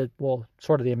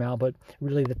sort of the amount, but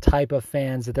really the type of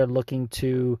fans that they're looking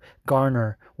to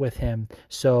garner with him.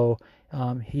 So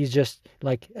he's just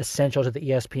essential to the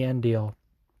ESPN deal.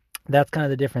 That's kind of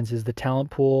the difference, is the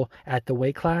talent pool at the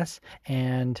weight class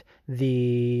and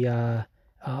the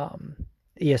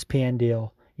ESPN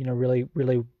deal. Really,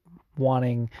 really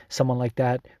wanting someone like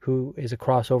that who is a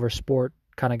crossover sport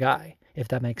kind of guy, if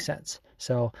that makes sense.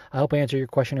 So I hope I answered your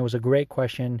question. It was a great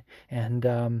question,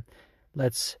 and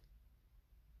let's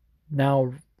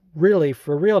now really,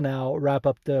 for real now, wrap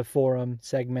up the forum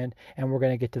segment, and we're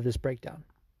going to get to this breakdown.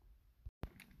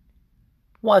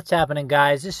 What's happening,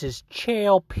 guys? This is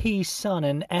Chael P.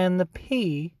 Sonnen, and the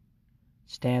P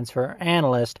stands for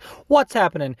analyst. What's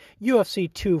happening?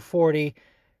 UFC 240,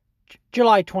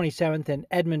 July 27th in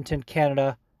Edmonton,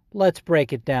 Canada. Let's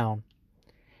break it down.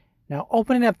 Now,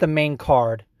 opening up the main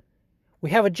card, we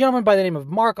have a gentleman by the name of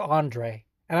Marc-Andre,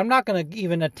 and I'm not going to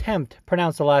even attempt to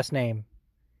pronounce the last name.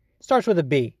 It starts with a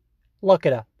B. Look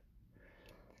it up.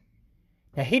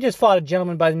 Now, he just fought a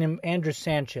gentleman by the name of Andrew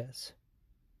Sanchez.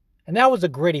 And that was a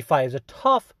gritty fight. He was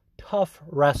a tough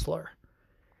wrestler.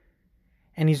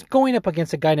 And he's going up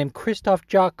against a guy named Krzysztof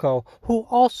Jotko, who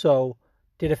also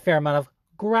did a fair amount of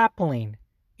grappling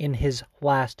in his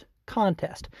last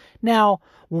contest. Now,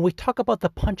 when we talk about the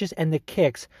punches and the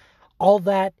kicks, all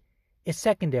that is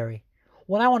secondary.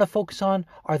 What I want to focus on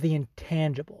are the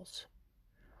intangibles.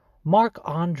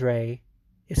 Marc-Andre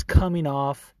is coming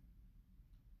off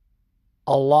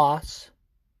a loss.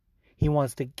 He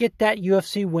wants to get that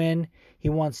UFC win. He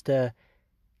wants to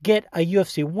get a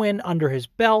UFC win under his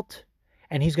belt.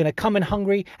 And he's going to come in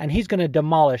hungry, and he's going to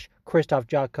demolish Krzysztof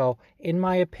Jotko, in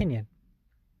my opinion.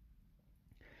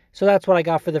 So that's what I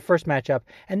got for the first matchup.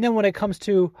 And then when it comes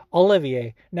to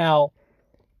Olivier, now,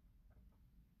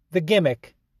 the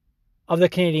gimmick of the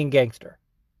Canadian gangster,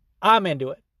 I'm into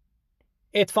it.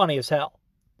 It's funny as hell.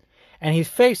 And he's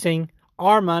facing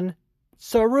Arman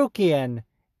Tsarukyan,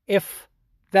 if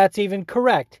that's even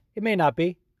correct. It may not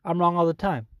be. I'm wrong all the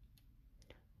time.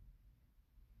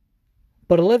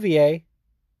 But Olivier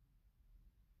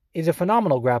is a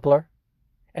phenomenal grappler,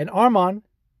 and Arman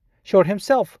showed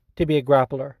himself to be a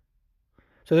grappler.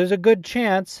 So there's a good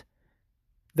chance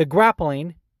the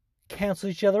grappling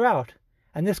cancels each other out,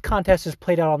 and this contest is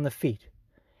played out on the feet.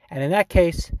 And in that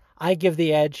case, I give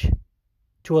the edge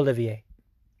to Olivier.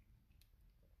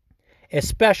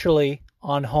 Especially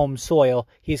on home soil.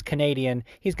 He's Canadian.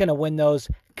 He's going to win those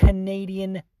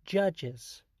Canadian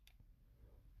judges.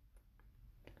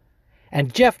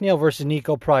 And Jeff Neal versus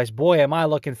Nico Price. Boy, am I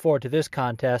looking forward to this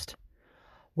contest.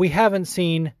 We haven't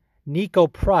seen Nico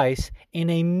Price in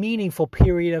a meaningful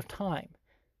period of time.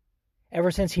 Ever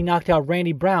since he knocked out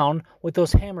Randy Brown with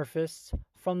those hammer fists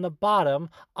from the bottom,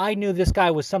 I knew this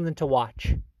guy was something to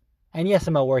watch. And yes,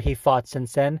 I'm aware he fought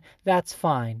since then. That's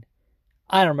fine.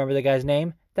 I don't remember the guy's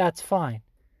name. That's fine.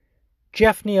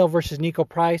 Jeff Neal versus Nico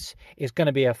Price is going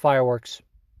to be a fireworks.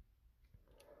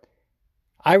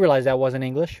 I realize that wasn't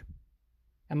English.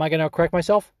 Am I going to correct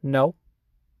myself? No.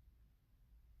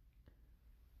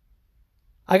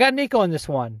 I got Nico in this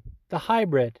one. The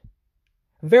hybrid.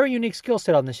 Very unique skill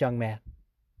set on this young man.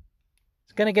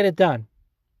 He's going to get it done.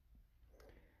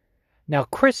 Now,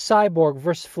 Chris Cyborg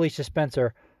versus Felicia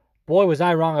Spencer. Boy, was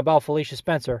I wrong about Felicia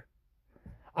Spencer.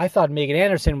 I thought Megan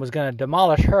Anderson was going to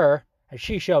demolish her as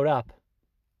she showed up.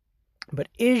 But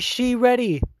is she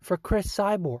ready for Chris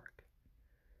Cyborg?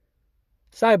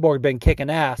 Cyborg been kicking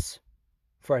ass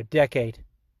for a decade.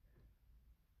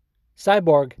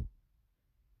 Cyborg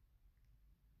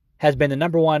has been the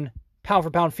number one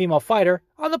pound-for-pound female fighter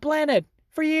on the planet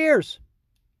for years.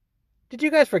 Did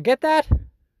you guys forget that?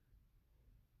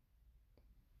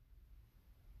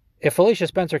 If Felicia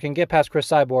Spencer can get past Chris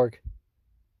Cyborg,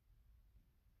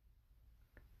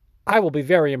 I will be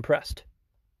very impressed.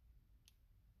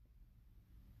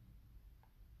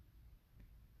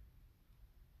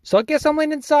 So I guess I'm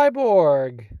leaning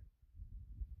Cyborg.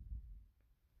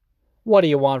 What do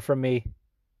you want from me?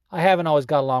 I haven't always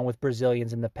got along with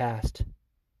Brazilians in the past.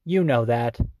 You know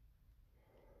that.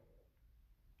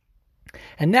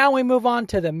 And now we move on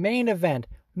to the main event.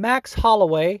 Max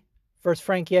Holloway versus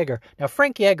Frank Yeager. Now,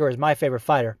 Frank Yeager is my favorite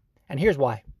fighter, and here's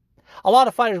why. A lot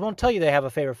of fighters won't tell you they have a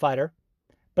favorite fighter,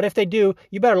 but if they do,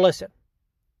 you better listen.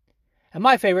 And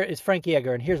my favorite is Frank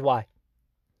Yeager, and here's why.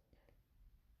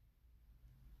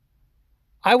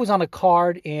 I was on a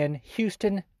card in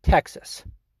Houston, Texas.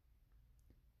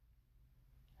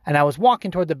 And I was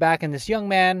walking toward the back, and this young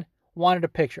man wanted a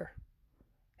picture.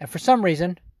 And for some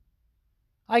reason,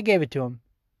 I gave it to him.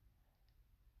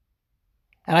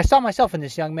 And I saw myself in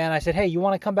this young man. I said, hey, you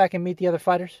want to come back and meet the other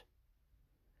fighters?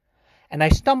 And I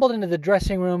stumbled into the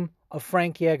dressing room of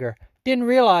Frank Yeager. Didn't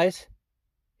realize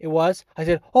it was. I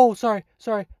said, oh, sorry,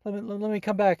 let me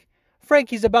come back.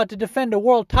 Frankie's about to defend a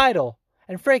world title.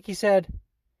 And Frankie said,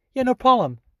 yeah, no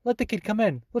problem. Let the kid come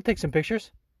in. We'll take some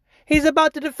pictures. He's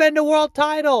about to defend a world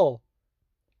title.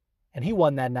 And he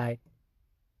won that night.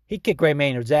 He kicked Gray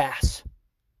Maynard's ass.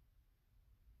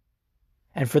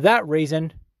 And for that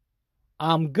reason,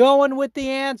 I'm going with the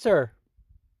answer.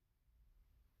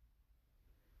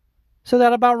 So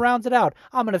that about rounds it out.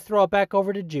 I'm going to throw it back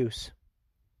over to Juice.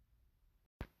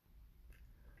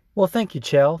 Well, thank you,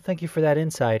 Chell. Thank you for that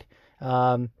insight.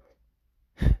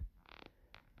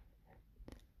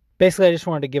 Basically, I just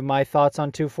wanted to give my thoughts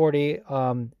on 240,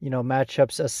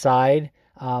 matchups aside.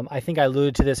 I think I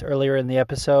alluded to this earlier in the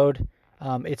episode.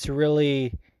 It's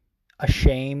really a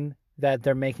shame that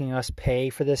they're making us pay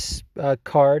for this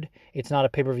card. It's not a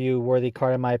pay-per-view worthy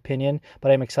card in my opinion,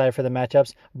 but I'm excited for the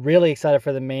matchups. Really excited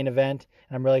for the main event,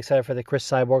 and I'm really excited for the Chris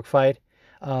Cyborg fight.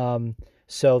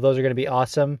 So those are going to be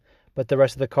awesome, but the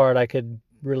rest of the card I could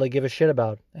really give a shit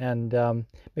about, and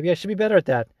maybe I should be better at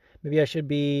that. Maybe I should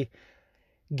be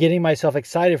getting myself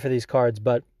excited for these cards,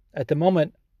 but at the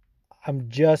moment, I'm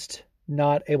just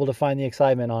not able to find the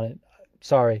excitement on it.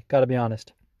 Sorry, gotta be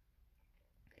honest.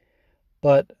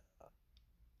 But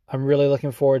I'm really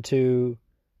looking forward to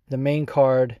the main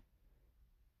card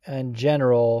in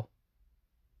general.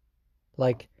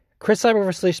 Like, Chris Cyborg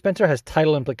versus Lee Spencer has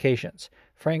title implications.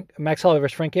 Max Holloway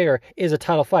versus Frank Yeager is a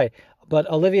title fight. But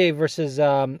Olivier versus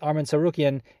Arman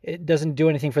Tsarukyan, it doesn't do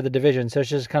anything for the division, so it's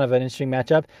just kind of an interesting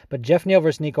matchup. But Jeff Neal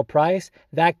versus Nico Price,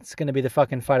 that's going to be the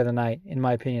fucking fight of the night, in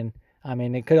my opinion. I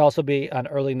mean, it could also be an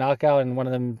early knockout, and one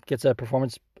of them gets a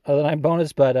performance of the night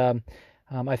bonus, but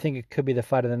I think it could be the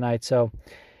fight of the night. So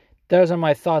those are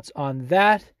my thoughts on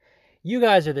that. You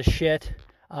guys are the shit.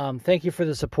 Thank you for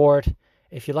the support.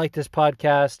 If you like this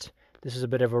podcast, this is a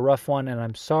bit of a rough one, and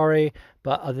I'm sorry.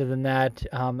 But other than that,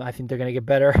 I think they're going to get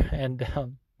better. And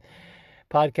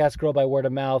podcasts grow by word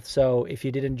of mouth. So if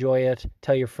you did enjoy it,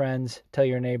 tell your friends, tell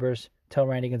your neighbors, tell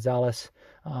Randy Gonzalez.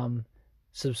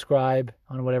 Subscribe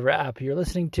on whatever app you're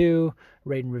listening to.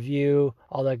 Rate and review.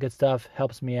 All that good stuff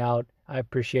helps me out. I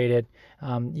appreciate it.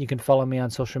 You can follow me on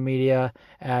social media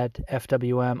at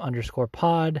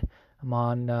FWM_pod. I'm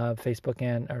on Facebook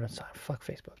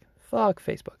fuck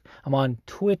Facebook. I'm on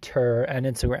Twitter and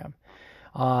Instagram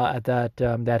at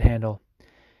that handle.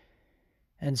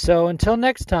 And so until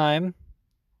next time,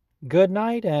 good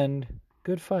night and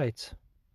good fights.